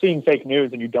seeing fake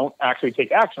news and you don't actually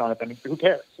take action on it, then who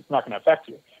cares? It's not going to affect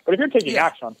you. But if you're taking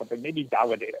action on something, maybe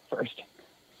validate it first.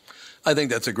 I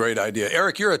think that's a great idea.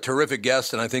 Eric, you're a terrific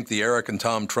guest, and I think the Eric and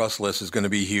Tom Trust list is going to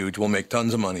be huge. We'll make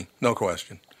tons of money. No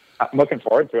question. I'm looking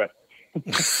forward to it.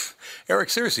 Eric,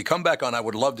 seriously, come back on. I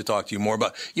would love to talk to you more.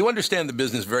 But you understand the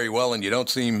business very well, and you don't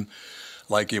seem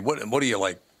like you. What are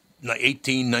you,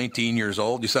 18, 19 years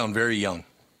old? You sound very young.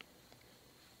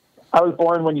 I was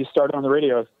born when you started on the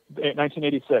radio,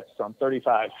 1986, so I'm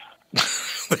 35.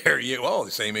 There you go.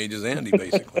 The same age as Andy,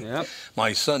 basically. Yep.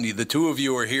 My son, the two of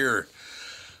you are here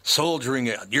soldiering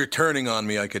it. You're turning on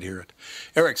me. I could hear it.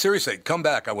 Eric, seriously, come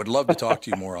back. I would love to talk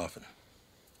to you more often.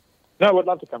 No, I would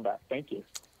love to come back. Thank you.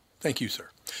 Thank you, sir.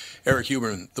 Eric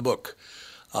Huberman, the book,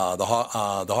 The Hawk.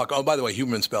 Oh, by the way,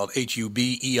 Huberman spelled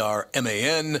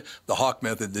Huberman. The Hawk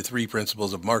Method, the 3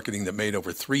 principles of marketing that made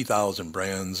over 3,000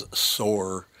 brands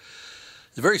soar.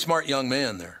 He's a very smart young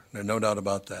man there. There's no doubt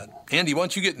about that. Andy, why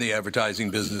don't you get in the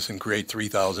advertising business and create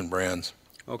 3,000 brands?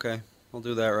 Okay, I'll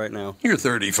do that right now. You're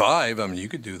 35. I mean, you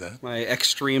could do that. My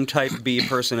extreme type B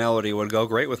personality would go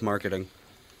great with marketing.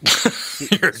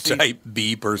 Your type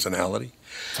B personality.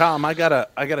 Tom, I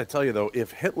gotta tell you though,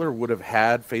 if Hitler would have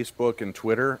had Facebook and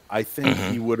Twitter, I think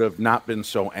he would have not been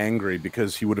so angry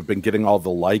because he would have been getting all the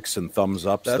likes and thumbs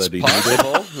ups that he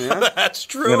needed. Yeah. That's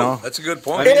true. That's a good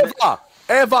point.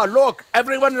 Eva, look,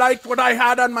 everyone liked what I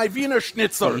had on my Wiener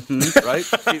Schnitzel, right?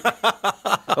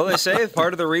 Well, they say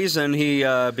part of the reason he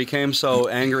became so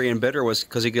angry and bitter was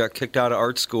because he got kicked out of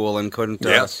art school and couldn't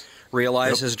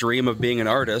realize his dream of being an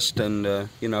artist. And,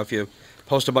 if you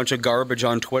post a bunch of garbage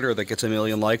on Twitter that gets 1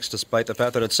 million likes despite the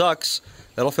fact that it sucks,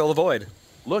 that'll fill the void.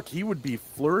 Look, he would be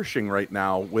flourishing right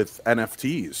now with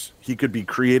NFTs. He could be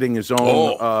creating his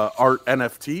own art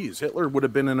NFTs. Hitler would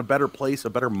have been in a better place, a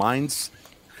better minds.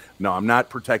 No, I'm not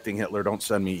protecting Hitler. Don't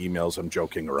send me emails. I'm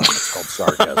joking around. It's called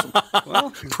sarcasm.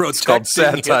 It's called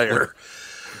satire.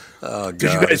 Did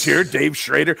you guys hear Dave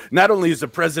Schrader? Not only is the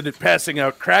president passing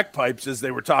out crack pipes, as they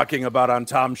were talking about on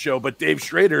Tom's show, but Dave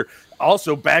Schrader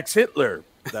also backs Hitler.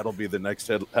 That'll be the next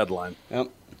headline. Yep.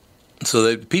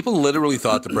 So people literally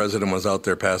thought the president was out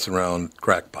there passing around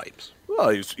crack pipes.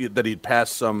 Well, that he'd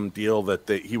pass some deal that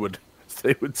they would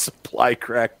supply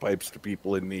crack pipes to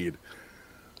people in need.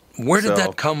 Where did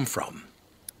that come from?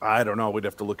 I don't know. We'd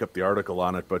have to look up the article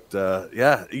on it. But,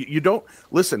 yeah, you don't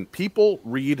 – listen, people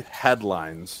read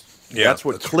headlines. Yeah, that's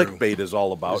what clickbait is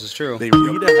all about. This is true. They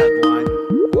read a headline.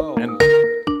 Whoa. And,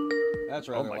 that's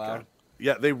rather loud. God.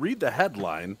 Yeah, they read the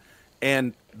headline,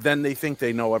 and then they think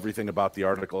they know everything about the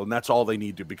article, and that's all they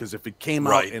need to, because if it came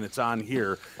out and it's on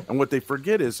here, and what they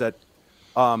forget is that,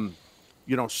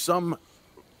 some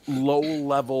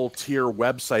low-level tier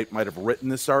website might have written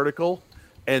this article,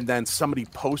 and then somebody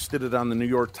posted it on the New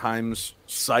York Times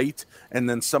site, and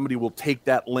then somebody will take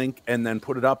that link and then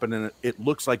put it up, and then it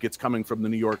looks like it's coming from the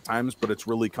New York Times, but it's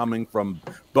really coming from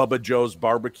Bubba Joe's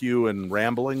Barbecue and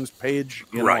Ramblings page,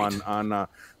 on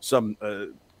some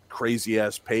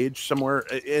crazy-ass page somewhere.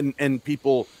 And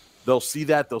people, they'll see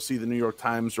that. They'll see the New York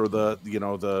Times or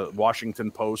the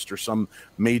Washington Post or some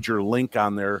major link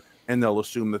on there, and they'll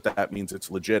assume that means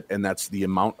it's legit, and that's the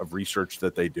amount of research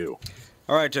that they do.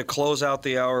 All right, to close out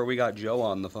the hour, we got Joe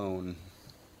on the phone.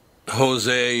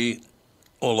 Jose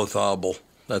Olazabal.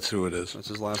 That's who it is. That's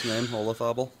his last name,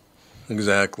 Olazabal?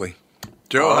 Exactly.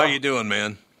 Joe, how you doing,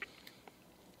 man?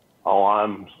 Oh,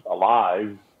 I'm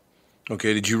alive.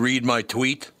 Okay, did you read my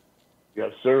tweet?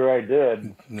 Yes, sir, I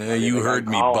did. Yeah, you heard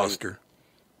me, Buster.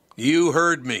 You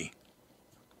heard me.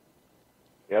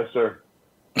 Yes, sir.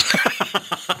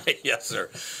 Yes, sir.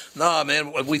 No,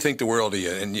 man, we think the world of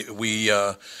you, and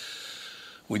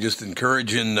we just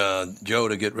encouraging Joe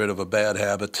to get rid of a bad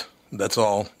habit. That's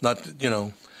all.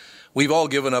 We've all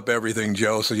given up everything,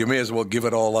 Joe, so you may as well give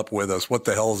it all up with us. What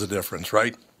the hell is the difference,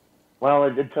 right? Well, I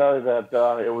did tell you that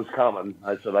it was coming.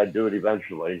 I said I'd do it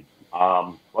eventually.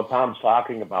 What Tom's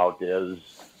talking about is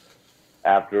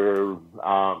after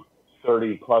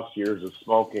 30-plus years of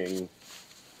smoking,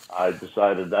 I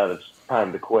decided that it's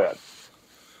time to quit.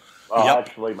 Well,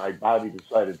 actually, my body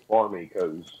decided for me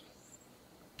because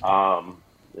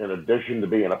in addition to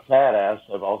being a fat ass,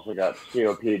 I've also got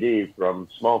COPD from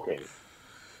smoking.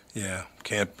 Yeah,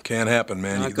 can't happen,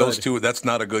 man. Not Those good. two, that's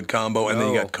not a good combo. And then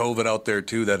you No. got COVID out there,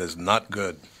 too. That is not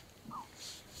good.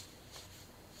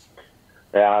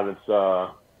 Yeah, and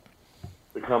it's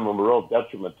become a real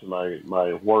detriment to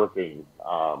my working.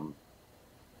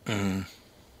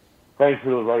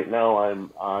 Thankfully, right now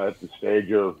I'm at the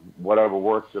stage of whatever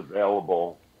work's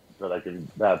available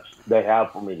that they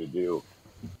have for me to do.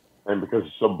 And because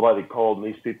it's so bloody cold, and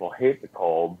these people hate the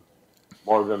cold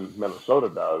more than Minnesota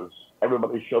does,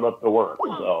 everybody showed up to work.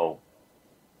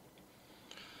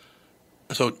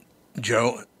 So,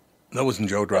 Joe, that wasn't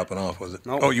Joe dropping off, was it?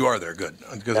 No. Oh, you are there. Good.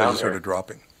 Because I just heard it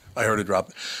dropping. I heard it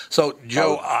drop. So,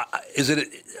 Joe,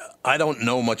 I don't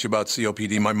know much about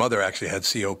COPD. My mother actually had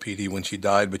COPD when she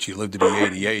died, but she lived to be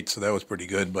 88, so that was pretty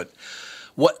good. But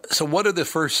what are the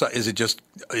first? Is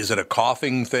it a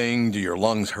coughing thing? Do your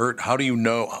lungs hurt? How do you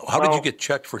know? How did you get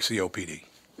checked for COPD?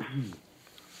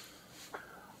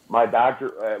 My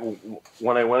doctor,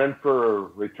 when I went in for a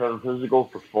return physical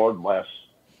for Ford last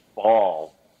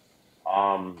fall,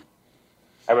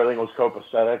 everything was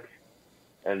copacetic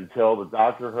until the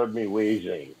doctor heard me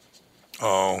wheezing.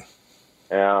 Oh.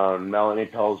 And Melanie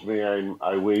tells me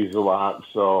I wheeze a lot,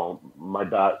 so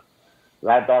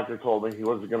that doctor told me he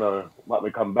wasn't going to let me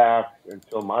come back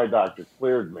until my doctor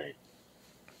cleared me.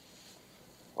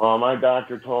 Well, my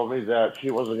doctor told me that she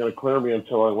wasn't going to clear me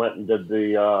until I went and did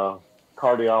the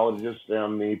cardiologist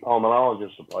and the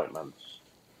pulmonologist appointments.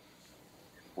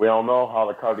 We all know how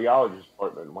the cardiologist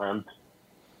appointment went,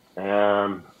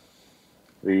 and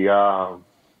the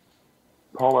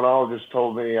pulmonologist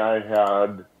told me I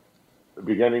had the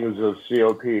beginnings of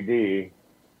COPD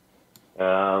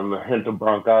and a hint of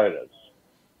bronchitis.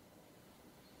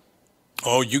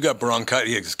 Oh, you got bronchitis.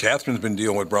 Yeah, 'cause Catherine's been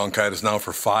dealing with bronchitis now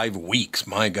for 5 weeks.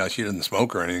 My gosh, she doesn't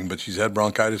smoke or anything, but she's had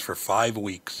bronchitis for 5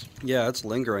 weeks. Yeah, it's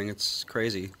lingering. It's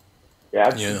crazy. Yeah,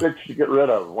 it's a bitch to get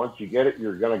rid of. Once you get it,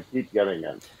 you're going to keep getting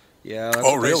it. Yeah, that's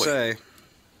what they say.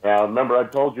 Yeah, remember I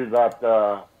told you that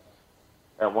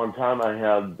at one time I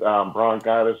had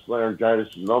bronchitis,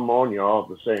 laryngitis, and pneumonia all at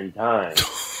the same time.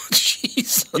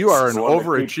 Jesus. You are an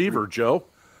overachiever, Joe.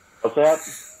 What's that?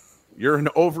 You're an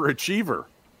overachiever.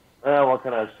 What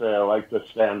can I say? I like to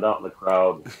stand out in the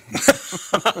crowd.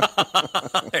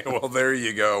 Well, there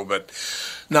you go. But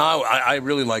no, I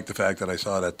really like the fact that I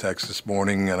saw that text this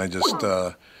morning, and I just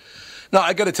no,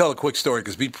 I got to tell a quick story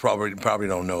because people probably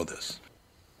don't know this.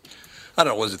 I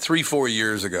don't know, was it 3-4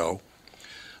 years ago?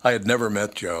 I had never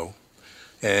met Joe,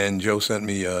 and Joe sent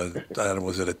me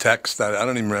was it a text? I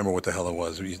don't even remember what the hell it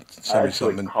was. He sent me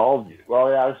something. Called you. Well,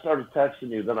 yeah, I started texting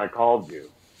you, then I called you.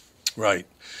 Right.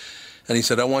 And he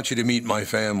said, I want you to meet my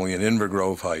family in Inver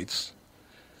Grove Heights.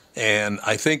 And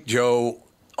I think Joe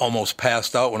almost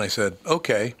passed out when I said,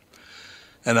 okay.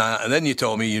 And then you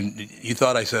told me you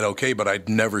thought I said okay, but I'd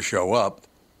never show up.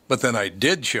 But then I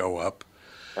did show up.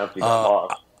 After you got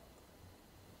lost.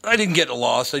 I didn't get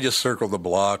lost. I just circled the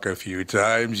block a few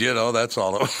times. That's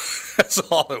all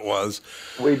it was.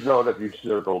 We'd know if you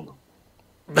circled.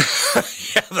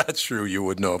 Yeah, that's true. You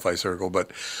would know if I circled.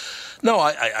 But no,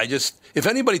 I just, if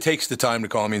anybody takes the time to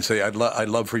call me and say, I'd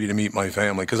love for you to meet my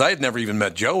family, because I had never even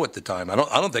met Joe at the time. I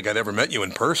don't think I'd ever met you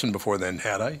in person before then,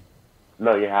 had I?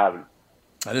 No, you haven't.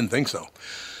 I didn't think so.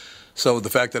 So the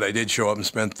fact that I did show up and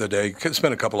spent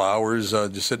a couple hours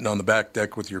just sitting on the back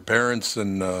deck with your parents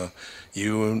and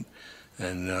you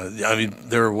and I mean,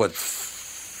 there were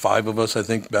 5 of us, I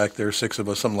think, back there, 6 of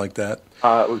us, something like that.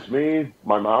 It was me,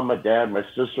 my mom, my dad, my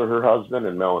sister, her husband,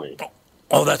 and Melanie.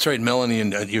 Oh, that's right, Melanie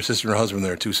and your sister and her husband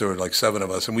there too. So there were like 7 of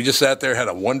us, and we just sat there, had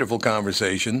a wonderful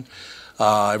conversation.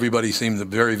 Everybody seemed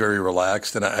very, very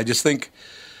relaxed, and I just think,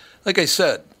 like I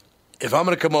said, if I'm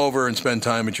going to come over and spend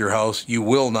time at your house, you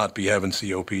will not be having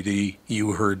COPD.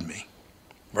 You heard me,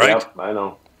 right? Yep, I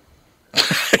know.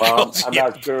 Well, I'm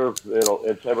not sure if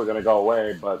it's ever going to go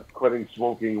away, but quitting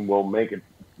smoking will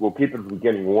keep it from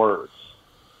getting worse.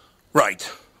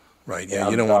 Right. Yeah,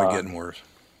 you don't want it getting worse.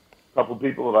 A couple of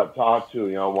people that I've talked to,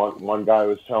 one guy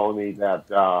was telling me that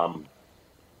about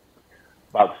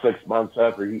 6 months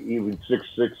after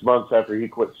six months after he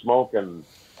quit smoking,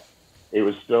 he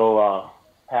was still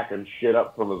hacking shit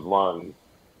up from his lungs.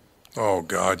 Oh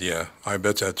God, yeah, I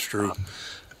bet that's true.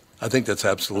 I think that's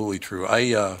absolutely true.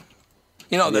 The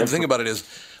thing about it is,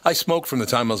 I smoked from the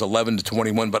time I was 11 to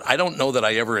 21, but I don't know that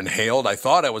I ever inhaled. I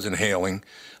thought I was inhaling.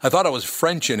 I thought I was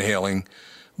French inhaling,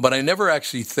 but I never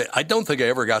actually. I don't think I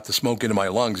ever got the smoke into my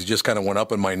lungs. It just kind of went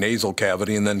up in my nasal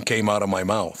cavity and then came out of my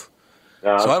mouth. So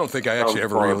I don't think I actually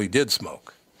ever really did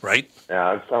smoke. Right?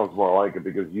 Yeah, it sounds more like it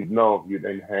because you'd know if you'd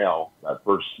inhale that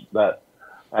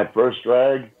first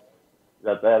drag.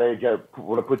 At that age, I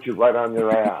would have put you right on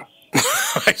your ass.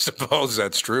 I suppose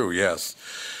that's true. Yes,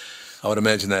 I would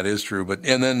imagine that is true. But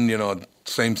and then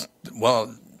same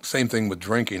thing with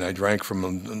drinking. I drank from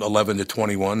 11 to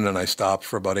 21, and I stopped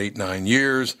for about 8-9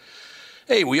 years.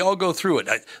 Hey, we all go through it.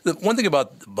 The one thing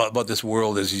about this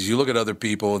world is you look at other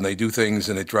people and they do things,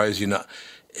 and it drives you nuts.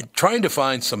 Trying to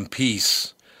find some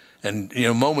peace. And,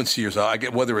 moments to yourself, I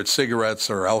get whether it's cigarettes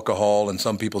or alcohol, in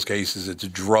some people's cases, it's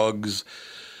drugs.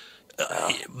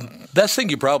 Best thing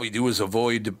you probably do is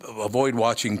avoid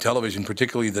watching television,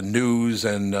 particularly the news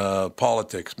and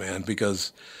politics, man,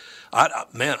 because,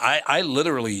 I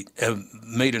literally have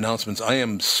made announcements. I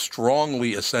am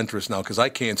strongly a centrist now because I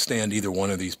can't stand either one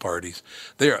of these parties.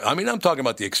 I'm talking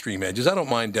about the extreme edges. I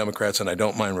don't mind Democrats and I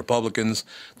don't mind Republicans.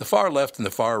 The far left and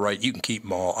the far right, you can keep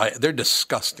them all. They're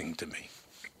disgusting to me.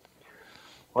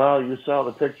 Well, you saw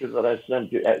the pictures that I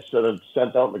sent you,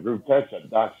 sent out in the group text that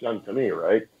Doc sent to me,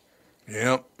 right?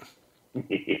 Yep.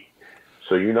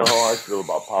 So you know how I feel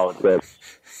about politics.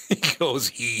 He goes,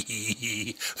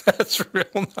 hee. That's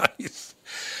real nice.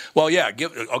 Well, yeah.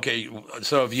 Okay.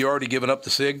 So have you already given up the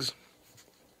cigs?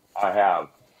 I have.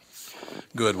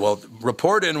 Good. Well,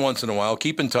 report in once in a while.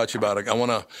 Keep in touch about it. I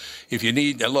want to, if you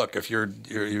need, look, if you're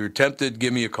tempted,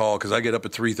 give me a call because I get up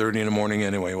at 3:30 in the morning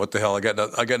anyway. What the hell? I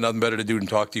got nothing better to do than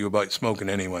talk to you about smoking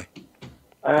anyway.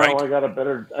 Right? I got a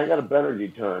better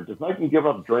deterrent. If I can give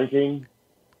up drinking,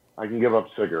 I can give up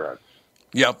cigarettes.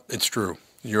 Yep, it's true.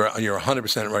 You're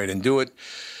 100% right, and do it.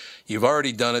 You've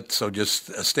already done it, so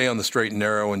just stay on the straight and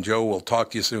narrow. And Joe, we'll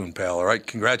talk to you soon, pal. All right.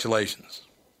 Congratulations.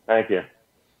 Thank you.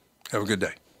 Have a good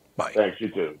day. Bye. Thanks, you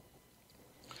too.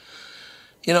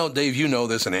 Dave, you know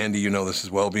this, and Andy, you know this as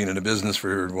well, being in the business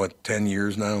for, 10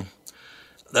 years now?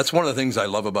 That's one of the things I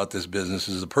love about this business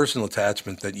is the personal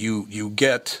attachment that you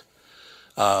get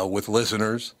with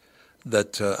listeners.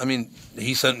 That,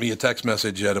 he sent me a text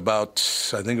message at I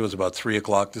think it was about 3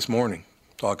 o'clock this morning,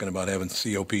 talking about having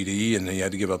COPD, and he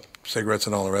had to give up cigarettes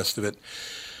and all the rest of it.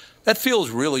 That feels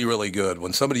really, really good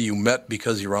when somebody you met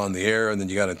because you're on the air and then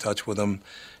you got in touch with them.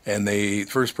 And the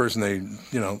first person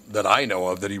that I know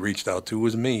of that he reached out to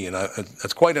was me. And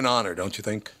that's quite an honor, don't you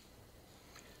think?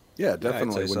 Yeah,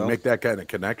 definitely. When you make that kind of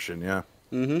connection, yeah.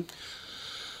 Mm-hmm.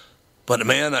 But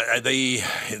man, they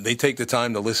take the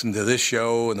time to listen to this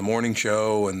show and the morning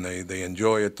show, and they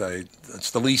enjoy it.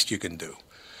 That's the least you can do.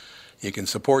 You can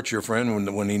support your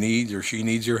friend when he needs or she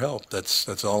needs your help.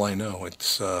 That's all I know.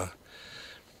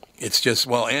 It's just,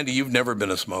 well, Andy, you've never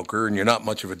been a smoker, and you're not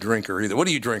much of a drinker either. What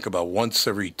do you drink, about once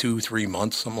every 2-3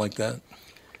 months, something like that?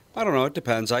 I don't know. It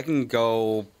depends. I can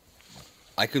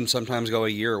sometimes go a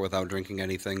year without drinking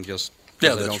anything just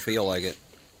because I don't feel like it.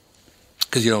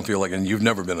 Because you don't feel like it, and you've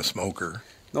never been a smoker.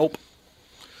 Nope.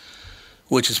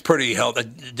 Which is pretty healthy.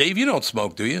 Dave, you don't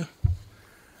smoke, do you?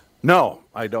 No,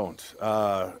 I don't.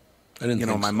 I didn't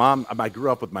think my so. mom, I grew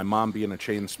up with my mom being a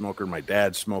chain smoker, my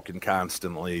dad smoking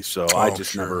constantly, so I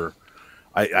just never,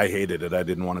 I hated it. I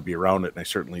didn't want to be around it, and I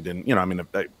certainly didn't,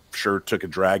 I sure took a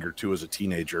drag or two as a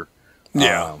teenager.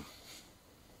 Yeah.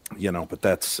 But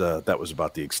that was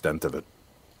about the extent of it.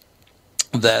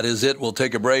 That is it. We'll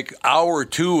take a break. Hour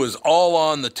 2 is all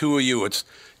on the two of you. It's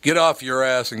get off your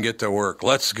ass and get to work.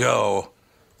 Let's go.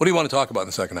 What do you want to talk about in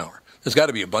the second hour? There's got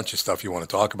to be a bunch of stuff you want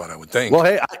to talk about, I would think. Well,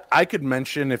 hey, I could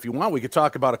mention, if you want, we could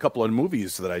talk about a couple of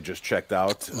movies that I just checked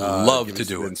out. Love to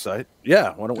do it. Insight.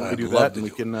 Yeah, why don't we do that, and we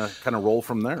can kind of roll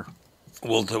from there.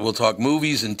 We'll talk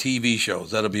movies and TV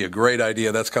shows. That'll be a great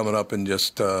idea. That's coming up in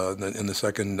just in the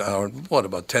second hour. What,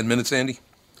 about 10 minutes, Andy?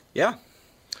 Yeah.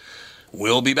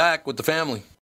 We'll be back with the family.